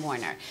and Time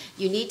Warner.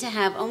 You need to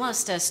have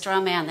almost a straw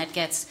man that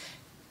gets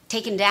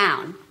taken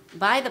down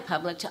by the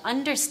public to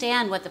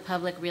understand what the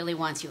public really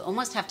wants. You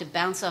almost have to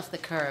bounce off the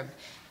curb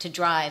to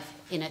drive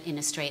in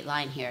a straight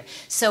line here.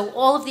 So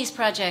all of these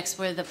projects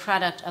were the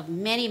product of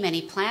many,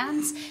 many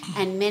plans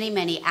and many,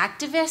 many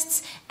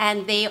activists,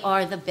 and they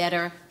are the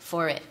better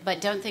for it.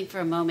 But don't think for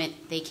a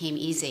moment they came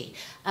easy.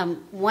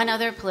 One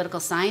other political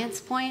science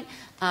point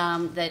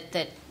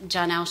that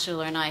John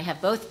Alschuler and I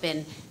have both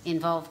been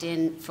involved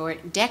in for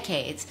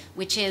decades,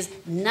 which is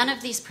none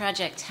of these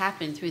projects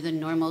happen through the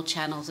normal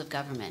channels of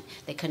government.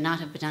 They could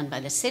not have been done by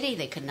the city,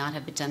 they could not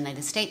have been done by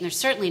the state, and they're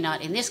certainly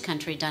not in this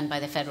country done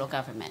by the federal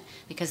government,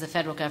 because the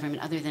federal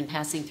government, other than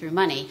passing through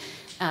money,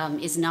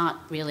 is not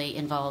really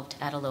involved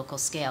at a local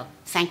scale.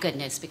 Thank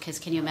goodness, because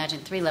can you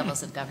imagine 3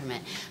 levels of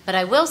government? But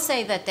I will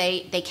say that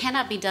they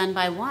cannot be done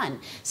by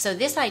one. So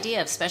this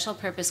idea of special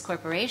purpose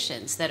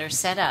corporations that are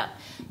set up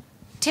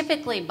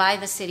typically by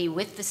the city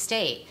with the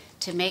state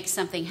to make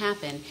something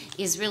happen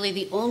is really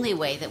the only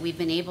way that we've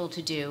been able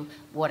to do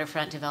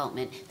waterfront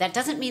development. That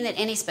doesn't mean that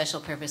any special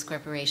purpose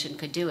corporation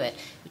could do it.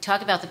 We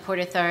talk about the Port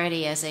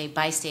Authority as a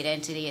bi-state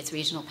entity, its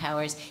regional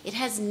powers. It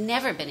has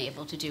never been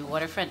able to do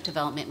waterfront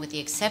development with the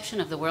exception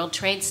of the World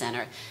Trade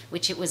Center,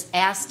 which it was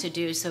asked to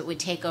do so it would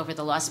take over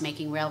the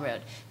loss-making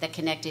railroad that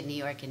connected New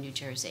York and New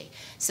Jersey.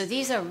 So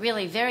these are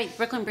really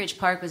Brooklyn Bridge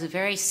Park was a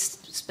very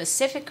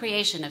specific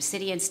creation of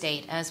city and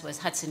state, as was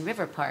Hudson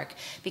River Park,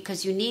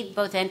 because you need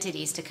both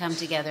entities to come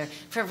together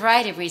for a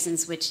variety of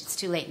reasons, which it's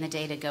too late in the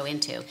day to go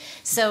into.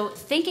 So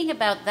thinking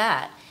about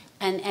that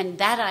and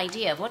that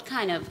idea of what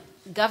kind of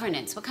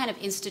governance, what kind of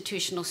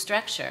institutional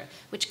structure,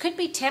 which could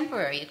be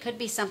temporary, it could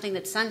be something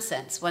that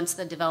sunsets once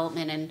the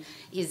development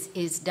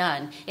is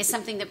done, is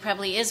something that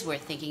probably is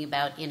worth thinking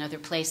about in other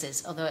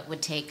places, although it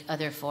would take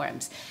other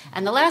forms.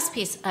 And the last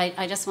piece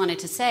I just wanted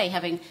to say,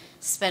 having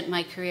spent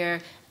my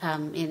career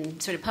in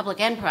sort of public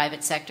and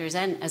private sectors,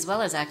 and as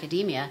well as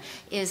academia,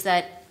 is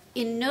that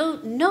in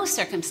no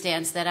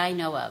circumstance that I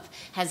know of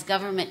has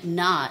government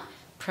not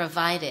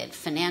provided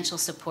financial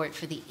support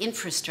for the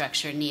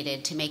infrastructure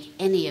needed to make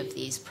any of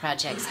these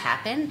projects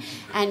happen.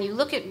 And you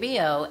look at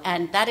Rio,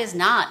 and that is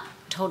not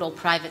total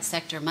private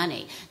sector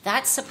money.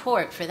 That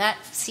support for that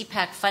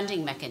CPAC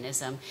funding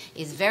mechanism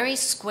is very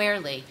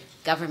squarely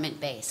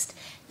government-based.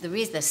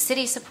 The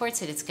city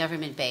supports it, it's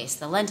government-based.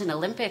 The London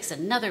Olympics,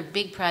 another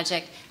big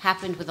project,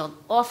 happened with an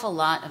awful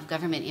lot of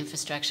government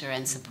infrastructure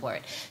and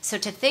support. So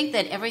to think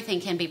that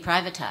everything can be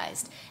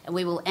privatized and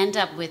we will end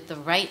up with the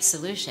right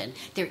solution,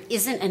 there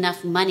isn't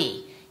enough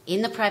money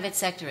in the private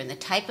sector and the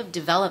type of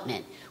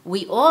development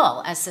we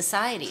all, as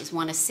societies,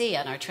 want to see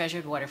on our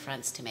treasured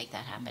waterfronts to make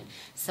that happen.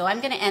 So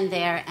I'm going to end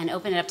there and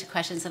open it up to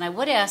questions. And I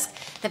would ask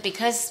that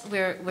because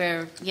we're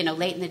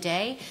late in the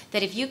day,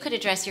 that if you could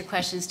address your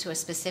questions to a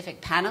specific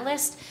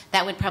panelist,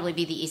 that would probably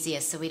be the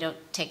easiest, so we don't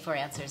take 4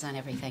 answers on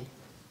everything.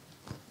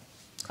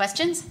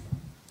 Questions?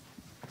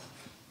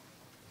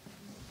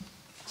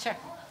 Sure.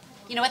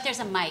 You know what? There's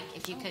a mic,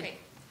 if you could.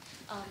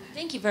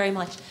 Thank you very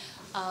much.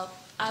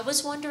 I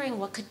was wondering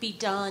what could be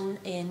done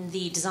in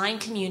the design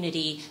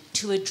community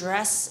to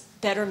address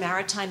better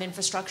maritime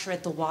infrastructure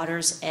at the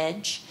water's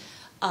edge,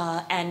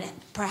 and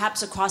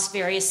perhaps across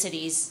various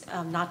cities.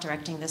 I'm not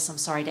directing this, I'm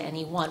sorry, to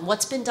anyone.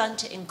 What's been done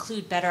to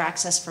include better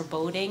access for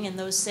boating in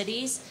those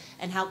cities,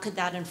 and how could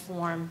that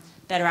inform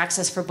better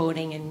access for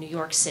boating in New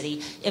York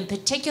City? In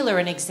particular,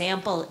 an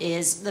example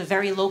is the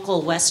very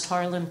local West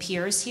Harlem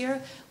Piers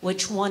here,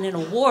 which won an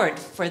award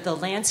for the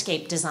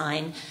landscape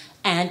design,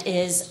 and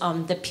is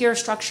the pier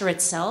structure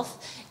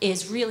itself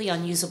is really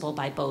unusable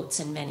by boats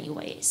in many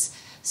ways.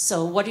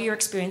 So what are your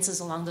experiences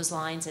along those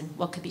lines, and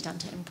what could be done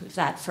to improve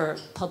that for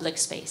public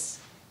space?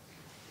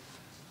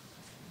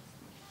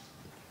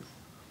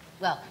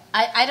 Well,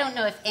 I don't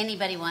know if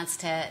anybody wants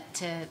to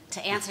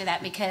answer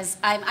that, because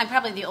I'm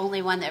probably the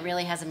only one that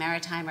really has a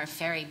maritime or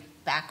ferry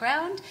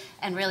background,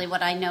 and really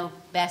what I know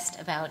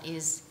best about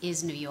is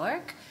New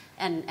York.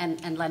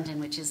 And London,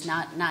 which is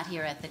not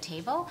here at the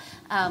table.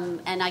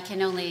 And I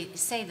can only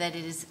say that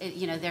it is,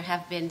 there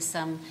have been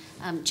some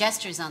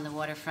gestures on the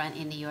waterfront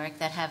in New York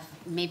that have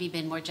maybe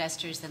been more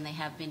gestures than they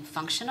have been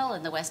functional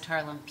in the West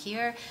Harlem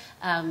Pier.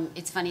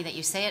 It's funny that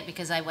you say it,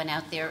 because I went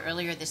out there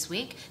earlier this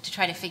week to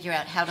try to figure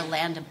out how to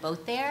land a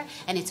boat there,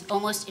 and it's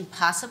almost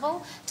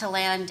impossible to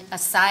land a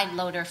side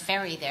loader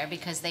ferry there,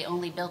 because they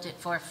only built it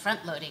for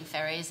front loading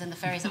ferries, and the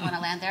ferries that want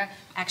to land there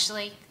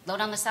actually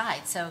load on the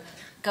side. So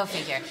go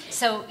figure.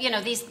 So,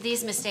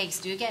 these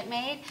mistakes do get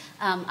made.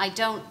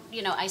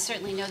 I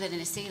certainly know that in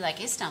a city like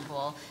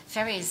Istanbul,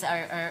 ferries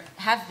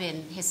have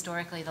been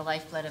historically the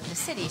lifeblood of the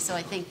city. So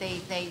I think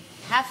they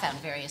have found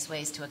various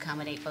ways to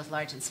accommodate both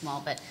large and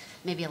small, but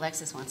maybe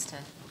Alexis wants to.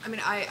 I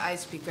mean, I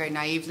speak very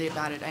naively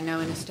about it. I know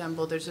in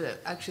Istanbul there's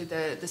actually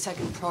the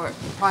second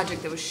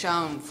project that was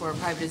shown for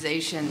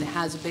privatization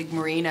has a big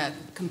marina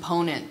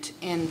component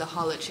in the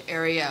Haliç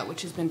area,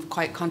 which has been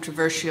quite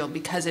controversial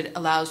because it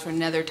allows for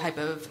another type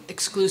of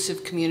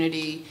exclusive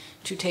community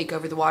to take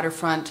over the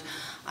waterfront.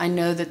 I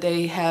know that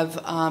they have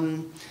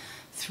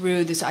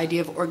through this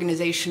idea of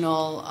organizing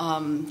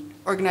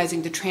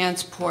the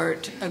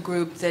transport, a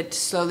group that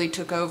slowly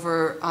took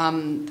over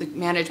the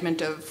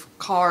management of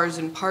cars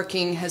and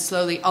parking, has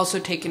slowly also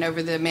taken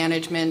over the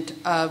management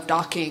of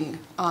docking,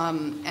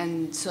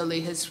 and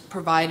slowly has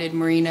provided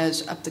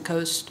marinas up the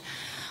coast.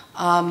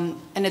 And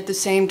at the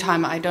same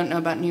time, I don't know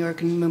about New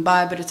York and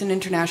Mumbai, but it's an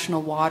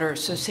international water,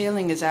 so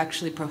sailing is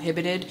actually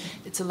prohibited.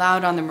 It's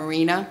allowed on the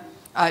marina,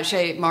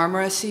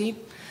 Marmara Sea.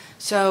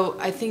 So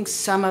I think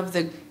some of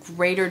the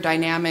greater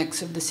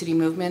dynamics of the city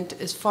movement,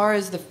 as far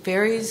as the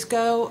ferries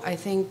go, I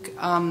think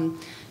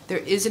there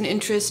is an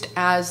interest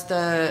as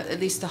at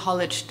least the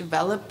Ulaş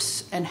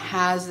develops and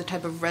has the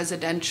type of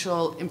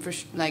residential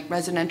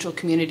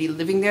community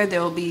living there.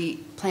 There will be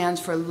plans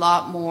for a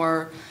lot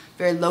more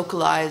very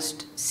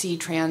localized sea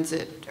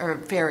transit or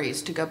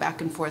ferries to go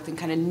back and forth and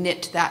kind of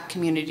knit that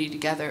community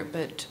together.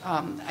 But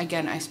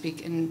again, I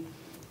speak in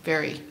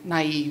very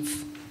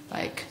naive,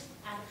 like.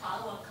 And a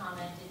follow-up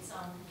comment, it's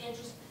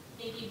interest,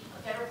 maybe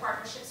better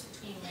partnerships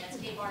between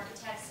landscape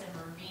architects and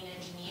marine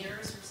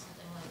engineers or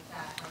something like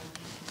that.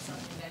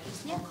 Something that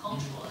is more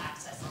cultural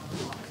access on the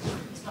water.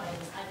 Is what I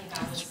think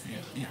I was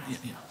thinking.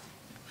 Yeah.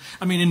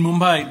 I mean, in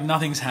Mumbai,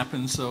 nothing's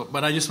happened,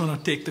 but I just want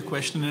to take the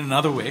question in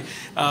another way,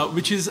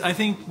 which is, I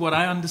think, what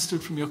I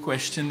understood from your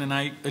question, and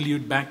I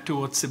allude back to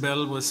what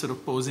Sibel was sort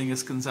of posing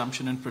as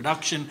consumption and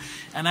production,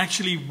 and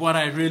actually what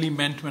I really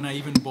meant when I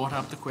even brought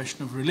up the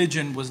question of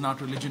religion was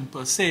not religion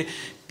per se,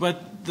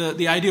 but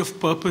the idea of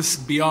purpose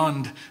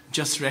beyond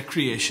just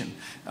recreation.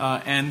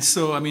 And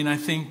so, I mean, I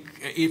think,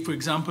 if, for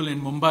example,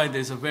 in Mumbai,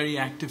 there's a very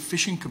active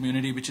fishing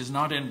community, which is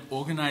not an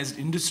organized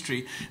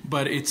industry,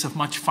 but it's a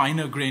much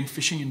finer grained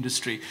fishing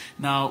industry.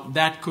 Now,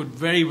 that could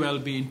very well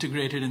be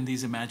integrated in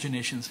these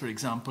imaginations, for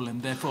example,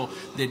 and therefore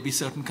there'd be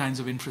certain kinds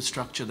of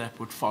infrastructure that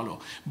would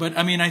follow. But,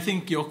 I mean, I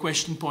think your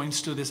question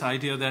points to this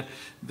idea that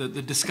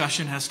the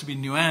discussion has to be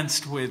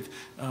nuanced with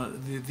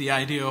the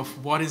idea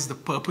of what is the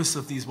purpose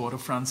of these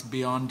waterfronts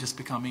beyond just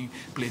becoming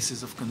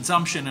places of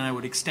consumption, and I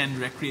would extend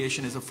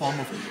recreation as a form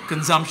of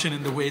consumption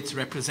in the way it's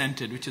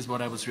represented, which is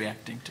what I was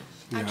reacting to.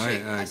 Yeah,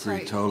 Actually, I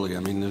agree totally. I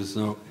mean,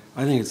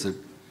 I think it's a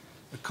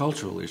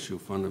cultural issue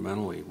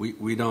fundamentally.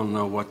 We don't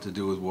know what to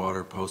do with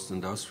water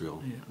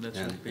post-industrial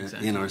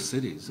Exactly. in our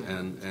cities.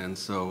 And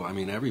so, I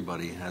mean,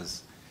 everybody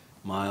has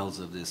miles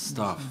of this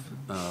stuff,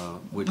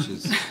 which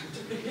is,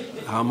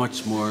 how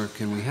much more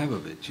can we have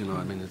of it? You know,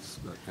 I mean,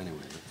 anyway.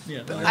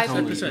 Yeah, I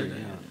totally agree.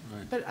 Yeah,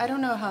 right. But I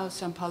don't know how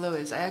São Paulo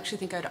is. I actually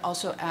think I'd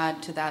also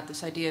add to that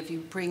this idea, if you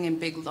bring in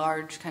big,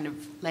 large kind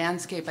of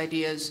landscape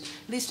ideas,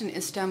 at least in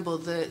Istanbul,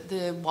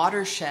 the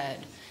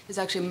watershed is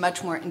actually a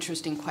much more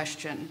interesting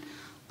question.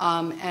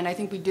 And I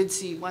think we did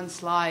see one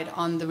slide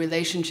on the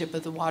relationship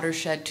of the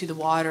watershed to the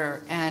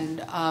water.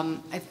 And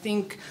I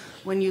think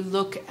when you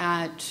look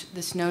at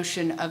this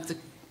notion of the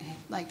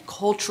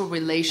cultural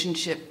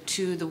relationship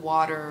to the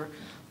water,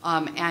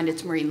 and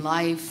its marine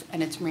life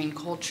and its marine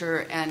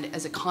culture, and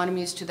as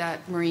economies to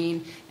that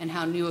marine, and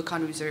how new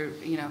economies are,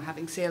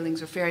 having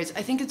sailings or ferries.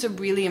 I think it's a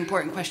really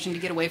important question to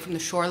get away from the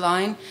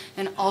shoreline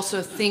and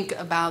also think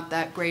about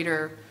that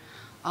greater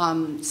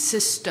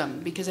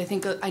system, because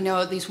I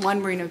know at least one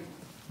marina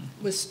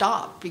was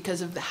stopped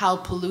because of how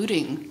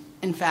polluting,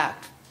 in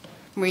fact,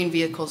 marine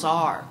vehicles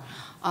are.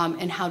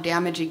 And how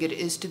damaging it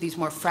is to these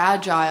more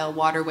fragile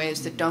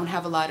waterways that don't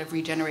have a lot of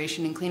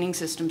regeneration and cleaning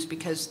systems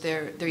because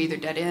they're either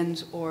dead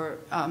ends or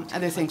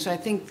other things. So I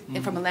think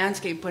from a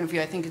landscape point of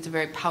view, I think it's a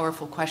very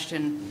powerful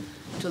question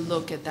to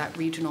look at that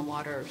regional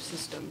water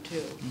system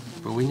too.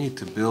 But we need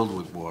to build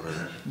with water.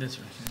 That's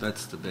right.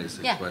 That's the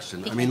basic Yeah.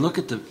 question. I mean, look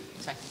at the...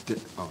 Sorry.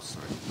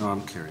 Sorry. No,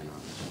 I'm carrying on.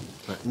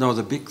 But no,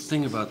 the big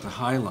thing about the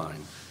High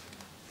Line,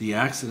 the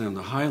accident on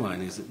the High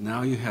Line, is that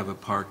now you have a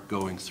park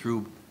going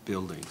through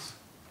buildings.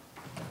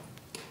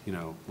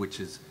 Which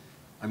is,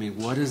 I mean,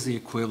 what is the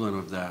equivalent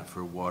of that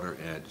for water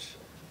edge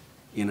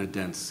in a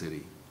dense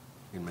city,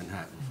 in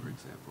Manhattan, for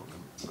example?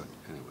 But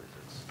anyway,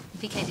 that's...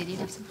 PK, did you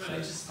have something? Well, I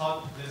just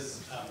thought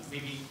there's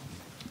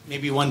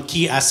maybe one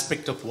key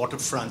aspect of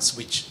waterfronts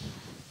which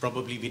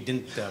probably we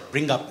didn't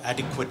bring up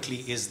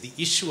adequately is the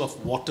issue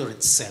of water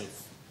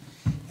itself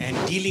and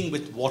dealing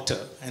with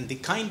water and the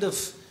kind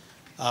of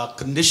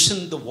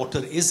condition the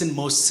water is in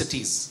most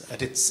cities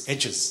at its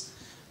edges.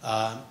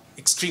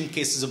 Extreme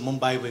cases of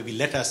Mumbai where we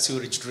let our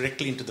sewage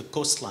directly into the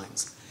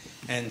coastlines.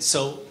 And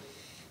so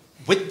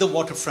with the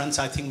waterfronts,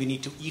 I think we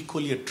need to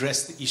equally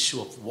address the issue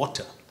of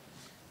water.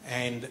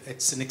 And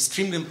it's an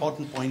extremely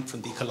important point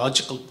from the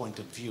ecological point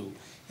of view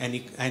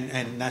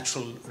and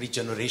natural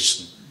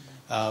regeneration,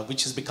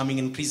 which is becoming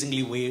an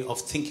increasingly way of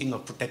thinking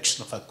of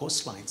protection of our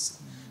coastlines.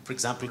 For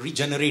example,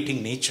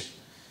 regenerating nature,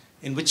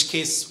 in which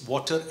case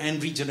water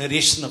and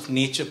regeneration of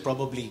nature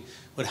probably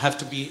would have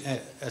to be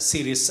a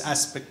serious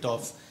aspect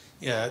of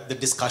the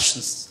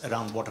discussions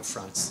around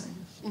waterfronts.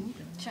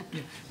 Sure.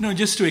 Yeah. No,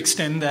 just to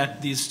extend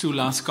that, these two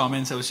last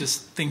comments, I was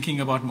just thinking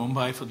about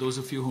Mumbai, for those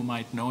of you who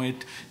might know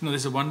it.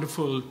 There's a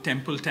wonderful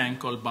temple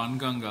tank called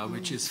Banganga,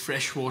 which is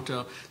fresh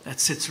water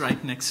that sits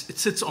right next, it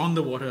sits on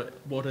the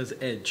water's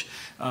edge.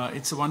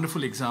 It's a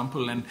wonderful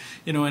example. And,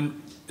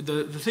 and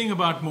the thing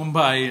about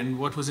Mumbai and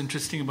what was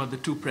interesting about the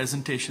two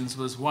presentations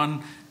was,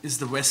 one is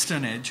the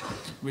western edge,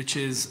 which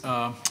is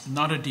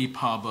not a deep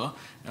harbor.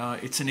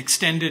 It's an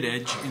extended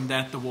edge in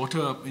that the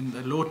water in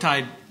the low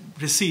tide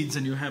recedes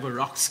and you have a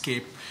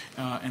rockscape,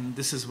 and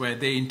this is where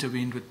they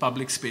intervened with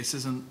public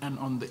spaces. And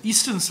on the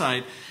eastern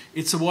side,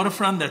 it's a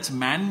waterfront that's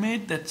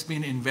man-made, that's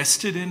been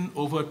invested in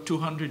over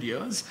 200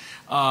 years,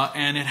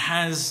 and it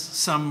has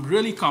some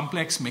really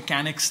complex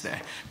mechanics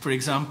there. For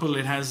example,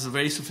 it has a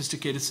very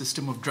sophisticated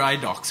system of dry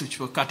docks, which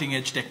were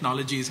cutting-edge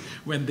technologies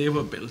when they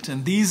were built.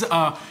 And these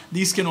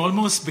can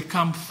almost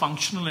become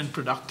functional and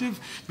productive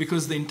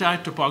because the entire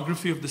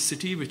topography of the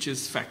city, which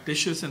is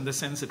factitious in the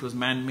sense it was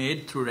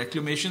man-made through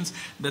reclamations,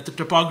 that the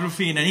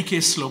topography in any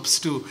case slopes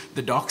to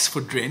the docks for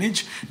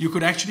drainage. You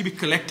could actually be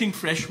collecting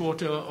fresh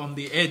water on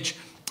the edge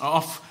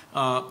of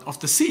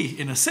the sea,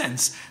 in a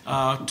sense,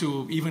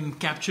 to even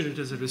capture it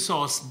as a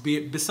resource,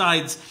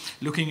 besides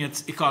looking at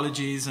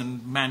ecologies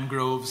and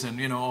mangroves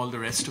and all the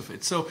rest of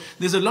it. So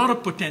there's a lot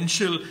of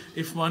potential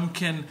if one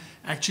can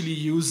actually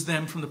use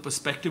them from the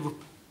perspective of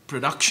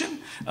production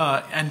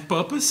and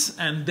purpose,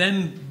 and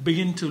then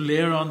begin to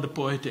layer on the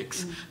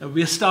poetics.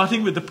 We're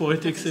starting with the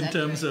poetics in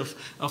terms of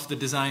the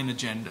design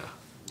agenda.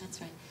 That's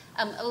right.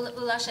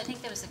 Ulash, I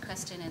think there was a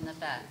question in the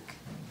back.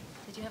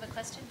 Did you have a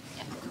question?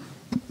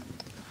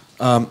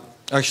 Yeah.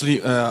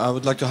 Actually, I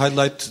would like to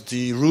highlight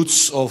the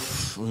roots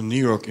of New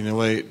York in a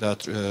way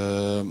that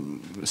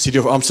city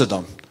of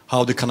Amsterdam,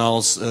 how the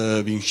canals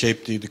being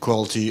shaped the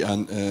quality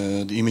and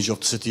the image of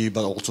the city,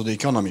 but also the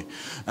economy.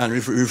 And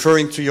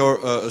referring to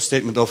your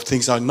statement of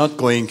things are not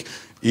going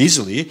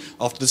easily,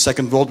 after the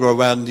Second World War,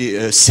 when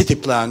the city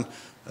plan,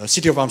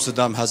 City of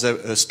Amsterdam has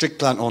a strict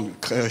plan on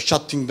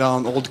shutting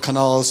down all the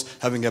canals,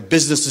 having a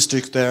business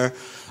district there,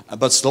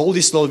 but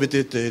slowly with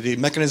it, the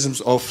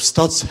mechanisms of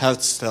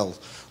stadsherstel,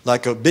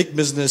 like a big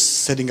business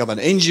setting up an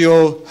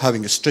NGO,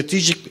 having a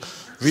strategic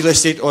real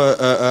estate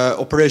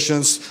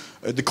operations,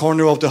 the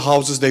corner of the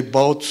houses they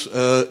bought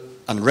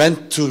and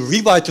rent to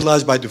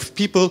revitalize by the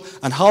people,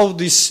 and how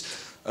this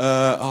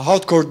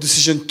hardcore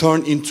decision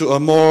turned into a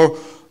more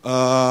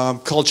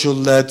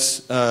cultural-led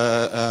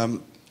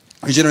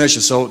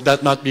regeneration. So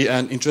that might be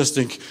an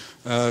interesting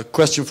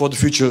question for the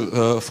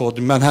future for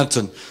the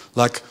Manhattan,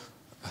 like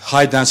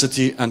high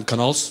density and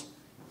canals.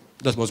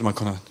 That was my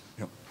comment.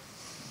 Yeah.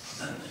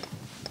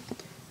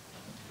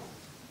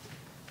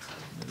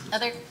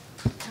 Other?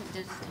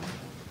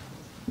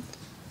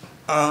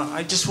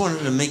 I just wanted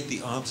to make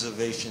the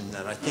observation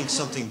that I think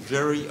something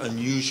very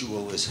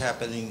unusual is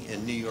happening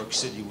in New York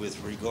City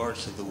with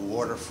regards to the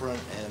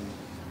waterfront and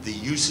the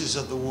uses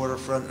of the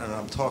waterfront, and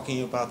I'm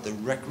talking about the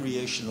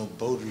recreational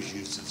boaters'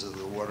 uses of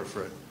the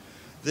waterfront.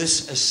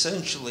 This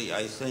essentially,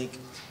 I think,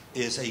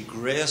 is a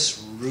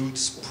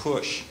grassroots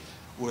push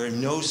where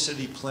no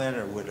city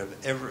planner would have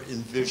ever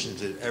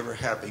envisioned it ever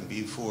happening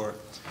before.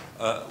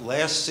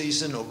 Last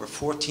season, over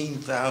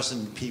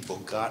 14,000 people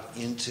got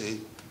into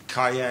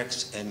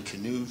kayaks and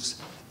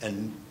canoes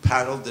and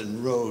paddled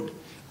and rowed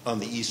on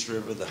the East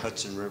River, the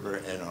Hudson River,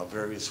 and our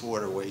various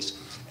waterways.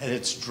 And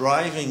it's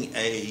driving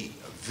a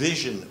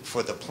vision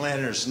for the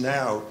planners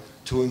now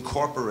to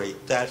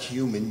incorporate that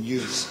human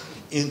use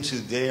into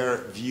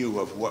their view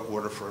of what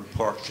waterfront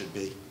park should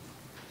be.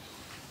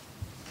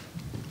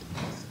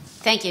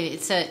 Thank you.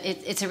 It's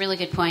a really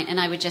good point, and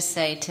I would just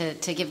say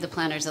to give the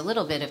planners a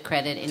little bit of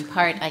credit. In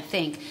part, I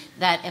think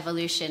that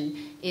evolution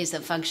is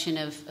a function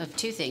of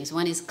two things.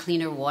 One is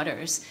cleaner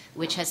waters,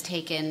 which has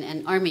taken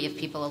an army of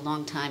people a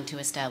long time to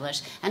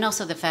establish, and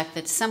also the fact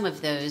that some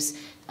of those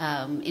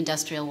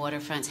industrial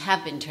waterfronts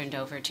have been turned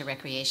over to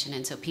recreation,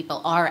 and so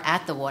people are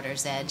at the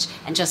water's edge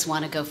and just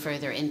want to go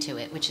further into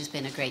it, which has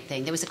been a great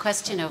thing. There was a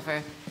question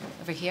over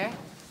here.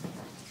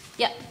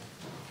 Yep.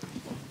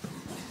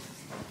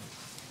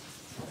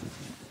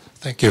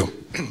 Thank you.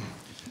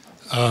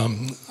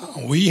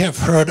 We have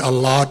heard a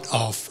lot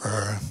of,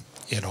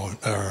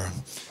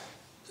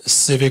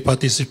 civic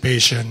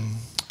participation,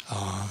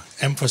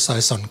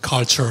 emphasis on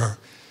culture,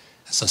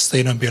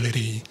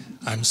 sustainability.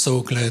 I'm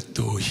so glad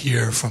to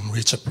hear from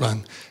Richard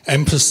Plant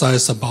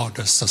emphasize about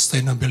the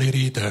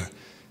sustainability, the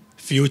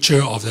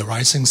future of the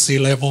rising sea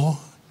level.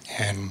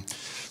 And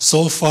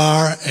so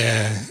far,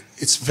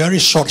 it's very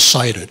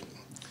short-sighted.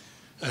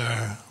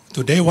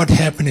 Today, what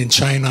happened in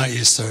China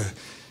is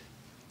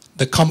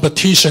the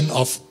competition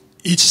of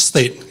each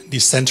state,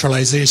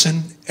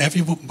 decentralization.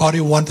 Everybody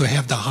wants to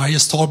have the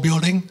highest tall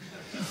building,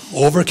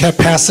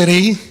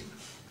 overcapacity,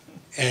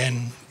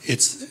 and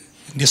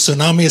the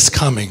tsunami is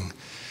coming.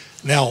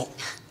 Now,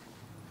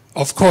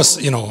 of course,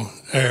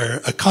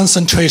 a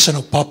concentration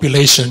of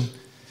population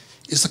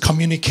is a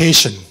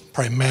communication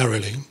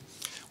primarily,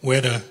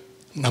 where the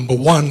number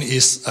one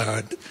is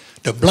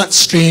the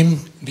bloodstream,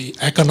 the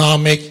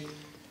economic,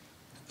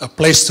 a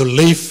place to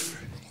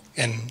live,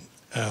 and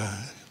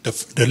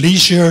the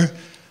leisure,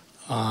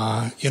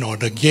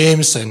 the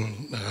games,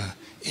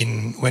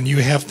 and when you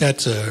have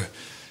that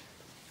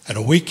at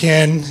a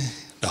weekend,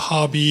 the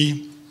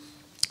hobby.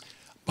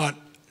 But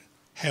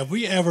have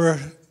we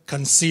ever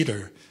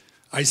considered?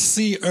 I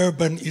see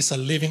urban is a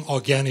living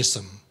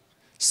organism.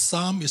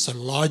 Some is a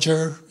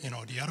larger,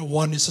 the other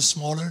one is a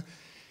smaller.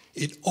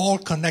 It all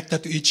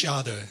connected to each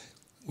other.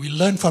 We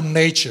learn from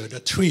nature, the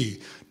tree,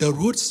 the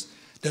roots,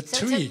 the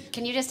tree. So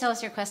can you just tell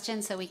us your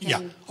question so we can?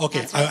 Yeah.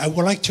 Okay. I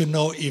would like to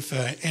know if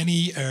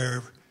any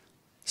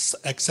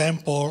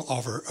example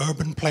of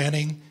urban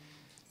planning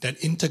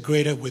that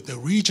integrated with the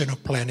regional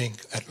planning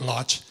at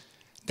large,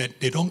 that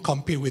they don't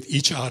compete with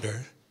each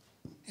other.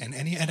 And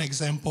any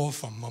example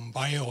from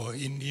Mumbai or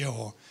India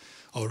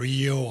or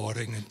Rio or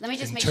in Turkey? Let me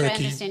just make sure I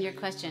understand your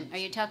question. Are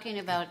you talking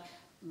about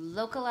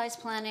localized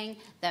planning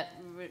that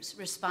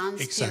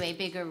responds to a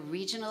bigger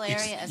regional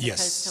area as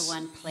opposed to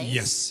one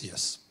place?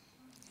 Yes.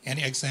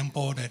 Any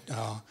example that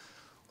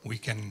we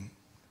can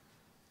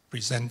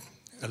present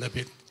a little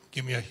bit?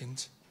 Give me a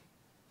hint.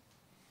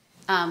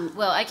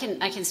 Well, I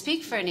can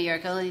speak for New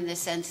York only in the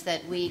sense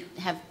that we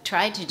have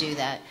tried to do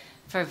that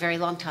for a very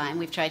long time.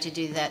 We've tried to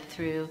do that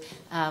through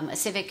a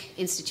civic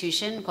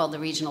institution called the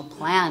Regional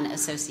Plan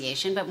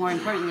Association, but more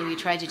importantly, we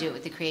tried to do it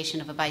with the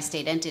creation of a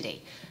bi-state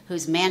entity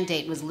whose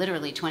mandate was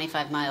literally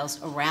 25 miles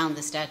around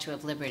the Statue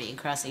of Liberty and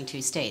crossing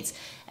 2 states.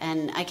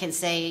 And I can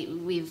say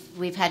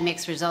we've had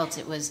mixed results.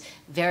 It was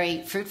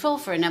very fruitful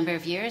for a number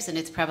of years, and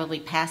it's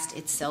probably past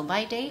its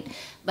sell-by date.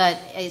 But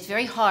it's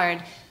very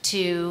hard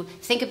to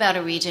think about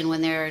a region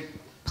when there are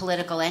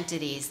political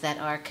entities that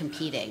are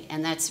competing.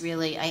 And that's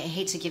really, I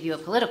hate to give you a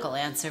political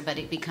answer, but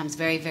it becomes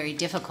very, very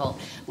difficult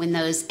when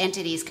those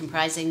entities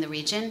comprising the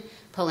region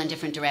pull in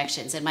different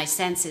directions. And my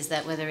sense is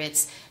that whether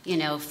it's,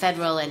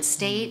 federal and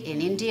state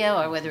in India,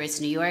 or whether it's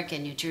New York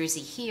and New Jersey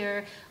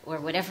here, or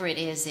whatever it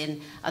is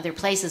in other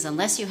places,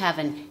 unless you have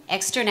an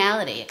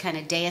externality, a kind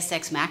of deus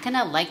ex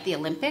machina, like the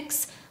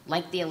Olympics,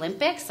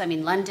 I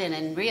mean, London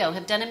and Rio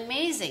have done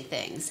amazing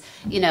things,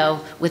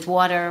 with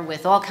water,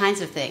 with all kinds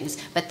of things.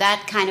 But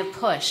that kind of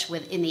push,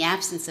 in the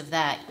absence of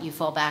that, you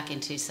fall back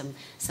into some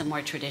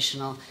more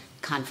traditional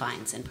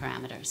confines and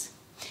parameters.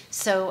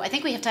 So I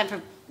think we have time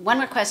for one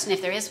more question,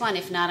 if there is one.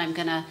 If not, I'm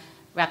going to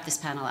wrap this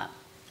panel up.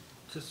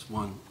 Just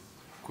one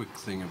quick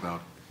thing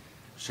about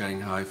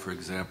Shanghai, for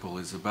example,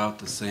 is about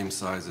the same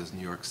size as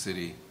New York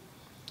City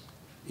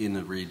in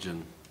the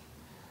region.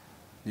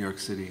 New York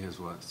City has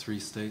what, 3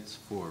 states?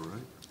 4,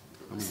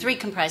 right? 3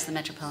 comprise the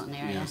metropolitan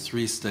area. Yeah,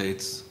 3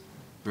 states,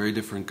 very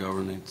different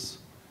governance.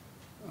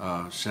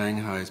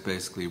 Shanghai is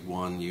basically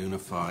one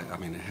unified,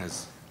 it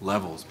has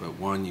levels, but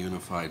one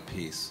unified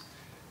piece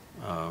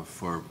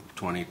for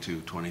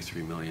 22,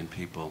 23 million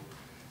people.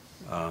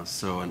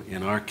 So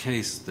in our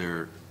case,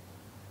 there's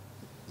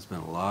been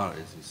a lot,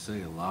 as you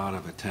say, a lot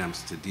of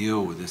attempts to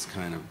deal with this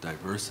kind of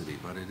diversity,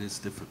 but it is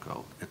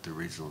difficult at the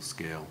regional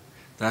scale.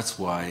 That's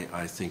why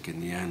I think in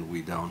the end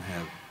we don't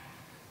have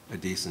a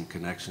decent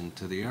connection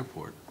to the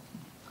airport.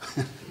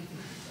 The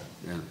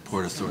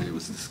Port Authority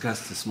was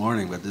discussed this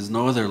morning, but there's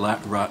no other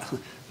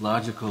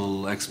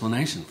logical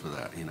explanation for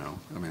that,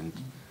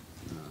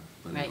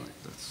 but anyway,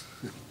 that's...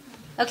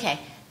 Okay.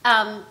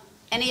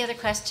 Any other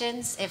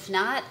questions? If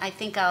not, I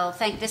think I'll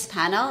thank this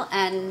panel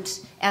and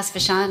ask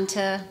Vishaan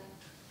to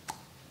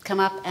come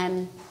up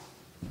and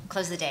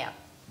close the day out.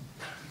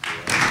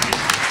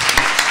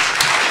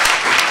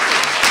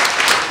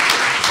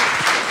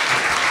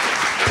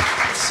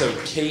 So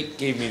Kate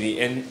gave me the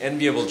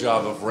enviable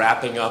job of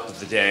wrapping up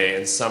the day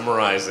and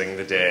summarizing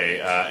the day,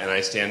 and I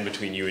stand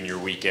between you and your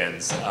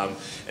weekends.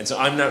 And so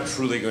I'm not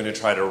truly going to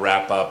try to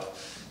wrap up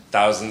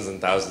thousands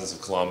and thousands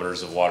of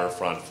kilometers of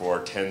waterfront for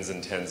tens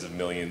and tens of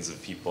millions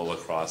of people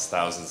across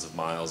thousands of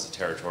miles of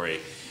territory,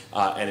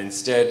 and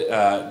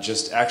instead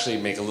just actually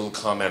make a little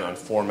comment on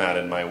format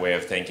and my way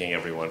of thanking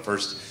everyone.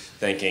 First,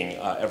 thanking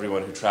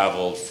everyone who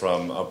traveled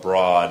from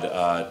abroad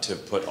to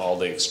put all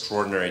the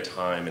extraordinary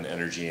time and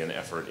energy and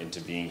effort into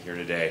being here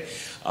today,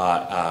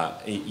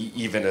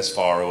 even as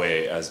far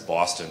away as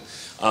Boston.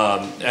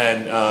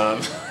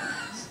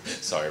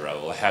 Sorry,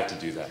 Rahul, I had to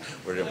do that,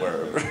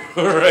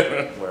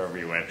 wherever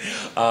you went.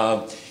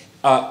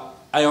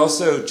 I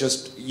also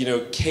just,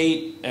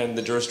 Kate and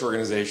the Durst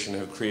organization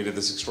have created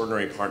this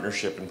extraordinary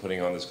partnership in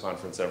putting on this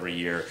conference every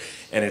year.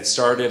 And it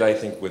started, I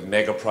think, with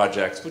mega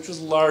projects, which was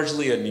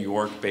largely a New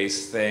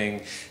York-based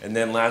thing. And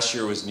then last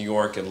year was New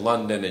York and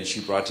London, and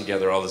she brought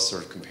together all this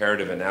sort of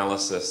comparative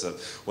analysis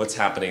of what's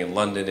happening in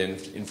London in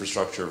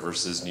infrastructure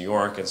versus New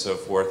York and so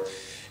forth.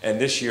 And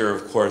this year,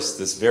 of course,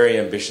 this very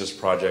ambitious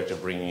project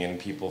of bringing in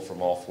people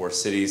from all 4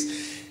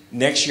 cities.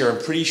 Next year, I'm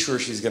pretty sure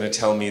she's going to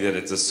tell me that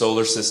it's a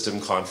solar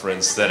system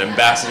conference,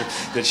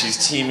 that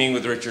she's teaming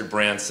with Richard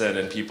Branson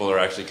and people are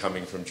actually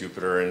coming from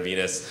Jupiter and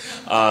Venus.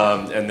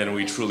 And then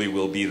we truly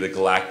will be the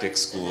Galactic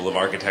School of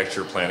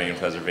Architecture, Planning and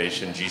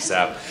Preservation,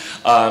 GSAP.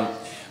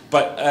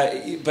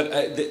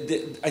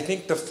 I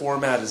think the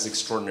format is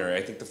extraordinary.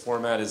 I think the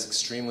format is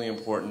extremely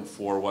important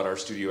for what our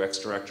Studio X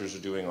directors are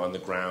doing on the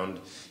ground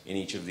in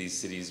each of these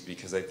cities,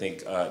 because I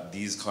think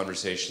these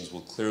conversations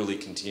will clearly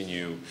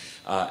continue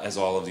as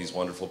all of these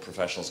wonderful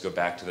professionals go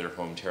back to their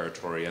home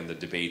territory, and the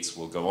debates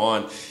will go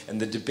on. And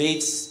the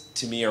debates,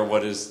 to me, are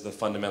what is the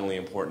fundamentally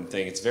important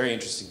thing. It's very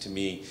interesting to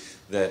me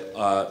that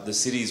the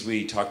cities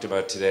we talked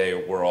about today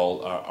are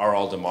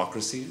all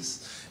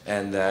democracies,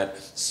 and that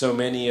so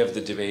many of the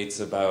debates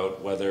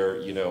about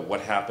whether, you know, what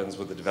happens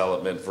with the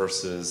development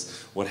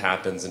versus what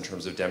happens in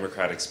terms of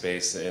democratic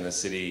space in a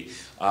city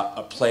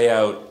play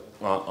out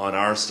on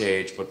our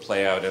stage, but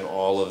play out in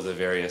all of the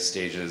various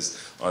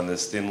stages on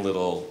this thin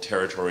little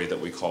territory that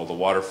we call the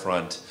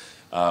waterfront,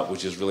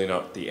 which is really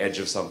not the edge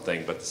of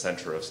something, but the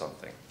center of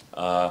something.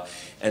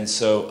 And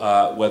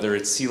so whether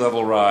it's sea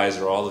level rise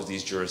or all of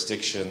these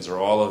jurisdictions or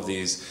all of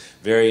these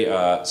very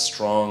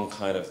strong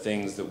kind of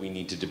things that we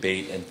need to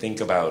debate and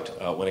think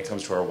about when it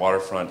comes to our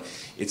waterfront,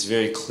 it's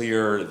very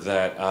clear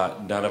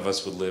that none of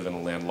us would live in a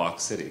landlocked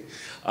city.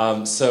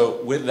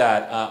 So with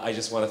that, I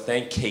just want to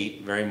thank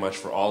Kate very much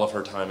for all of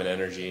her time and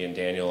energy, and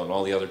Daniel and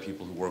all the other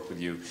people who work with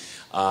you,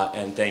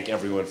 and thank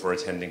everyone for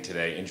attending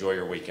today. Enjoy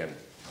your weekend.